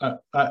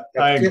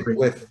 I agree.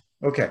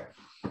 Okay.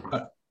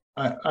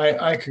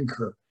 I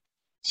concur.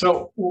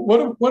 So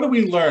what do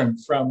we learn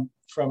from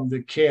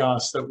the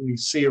chaos that we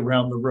see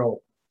around the world?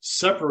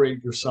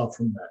 Separate yourself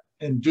from that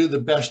and do the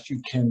best you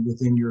can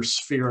within your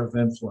sphere of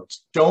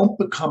influence. Don't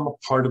become a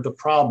part of the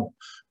problem.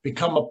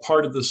 Become a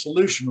part of the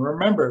solution.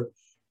 Remember,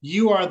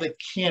 you are the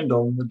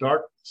candle in the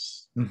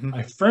darkness.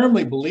 I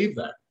firmly believe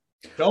that.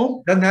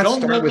 Don't let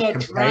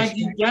that drag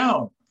you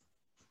down.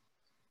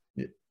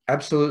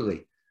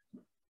 Absolutely.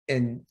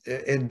 And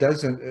it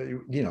doesn't,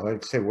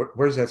 like I say,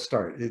 where does that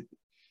start?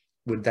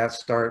 Would that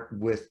start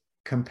with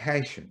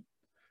compassion,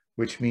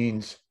 which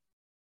means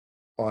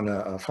on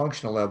a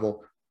functional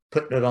level,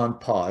 putting it on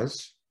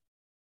pause,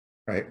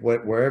 right?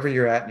 Wherever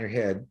you're at in your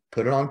head,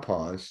 put it on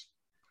pause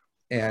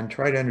and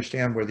try to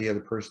understand where the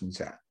other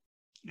person's at.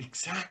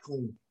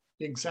 Exactly.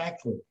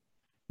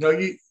 No,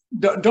 you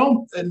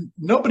don't, and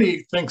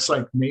nobody thinks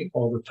like me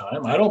all the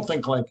time. I don't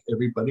think like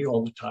everybody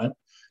all the time.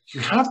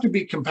 You have to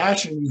be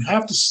compassionate. You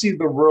have to see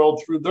the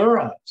world through their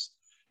eyes.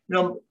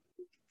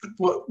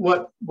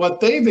 What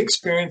they've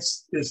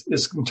experienced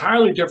is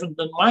entirely different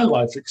than my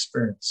life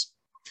experience.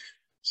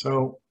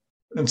 So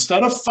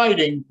instead of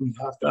fighting, we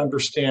have to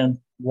understand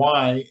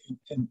why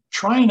and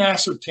try and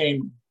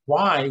ascertain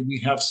why we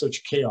have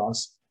such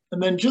chaos,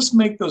 and then just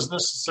make those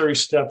necessary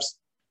steps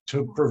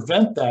to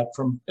prevent that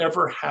from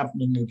ever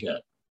happening again.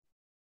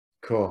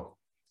 Cool.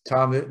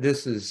 Tom,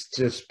 this has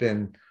just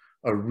been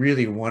a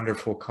really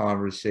wonderful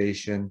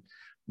conversation,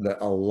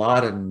 a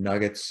lot of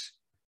nuggets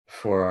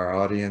for our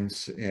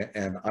audience,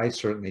 and I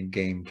certainly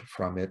gained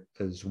from it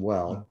as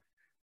well.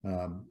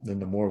 Then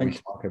the more we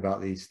talk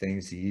about these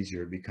things, the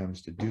easier it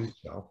becomes to do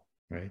so,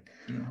 right?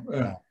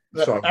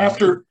 So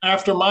after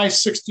my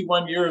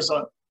 61 years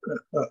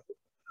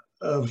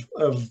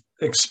of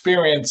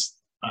experience,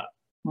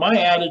 my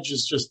adage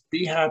is just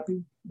be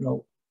happy,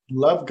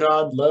 love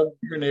God, love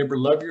your neighbor,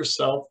 love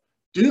yourself,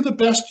 do the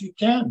best you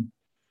can.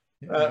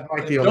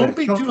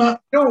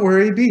 Don't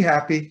worry, be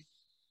happy.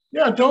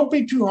 Yeah, don't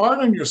be too hard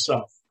on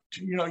yourself.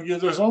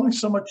 There's only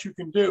so much you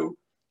can do.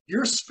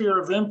 Your sphere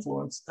of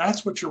influence,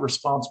 that's what you're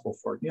responsible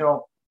for.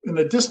 In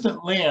a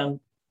distant land,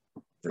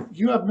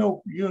 you have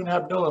no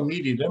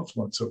immediate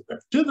influence over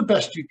there. Do the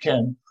best you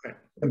can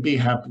and be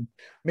happy.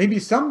 Maybe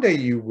someday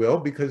you will,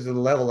 because of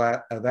the level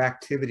of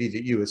activity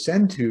that you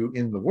ascend to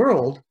in the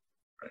world.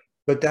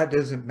 But that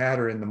doesn't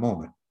matter in the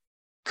moment.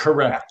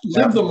 Correct.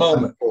 Live the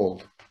moment.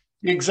 Unfold.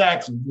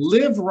 Exactly.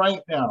 Live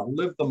right now.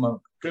 Live the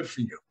moment. Good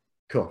for you.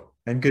 Cool.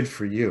 And good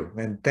for you.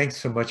 And thanks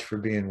so much for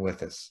being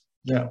with us.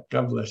 Yeah.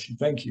 God bless you.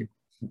 Thank you.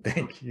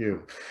 Thank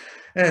you.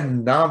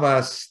 And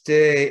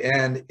namaste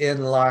and in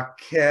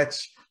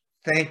Lak'ech.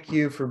 Thank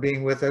you for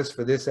being with us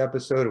for this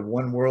episode of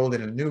One World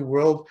in a New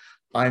World.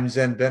 I'm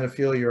Zen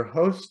Benefiel, your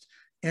host,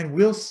 and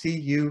we'll see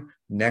you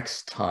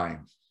next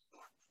time.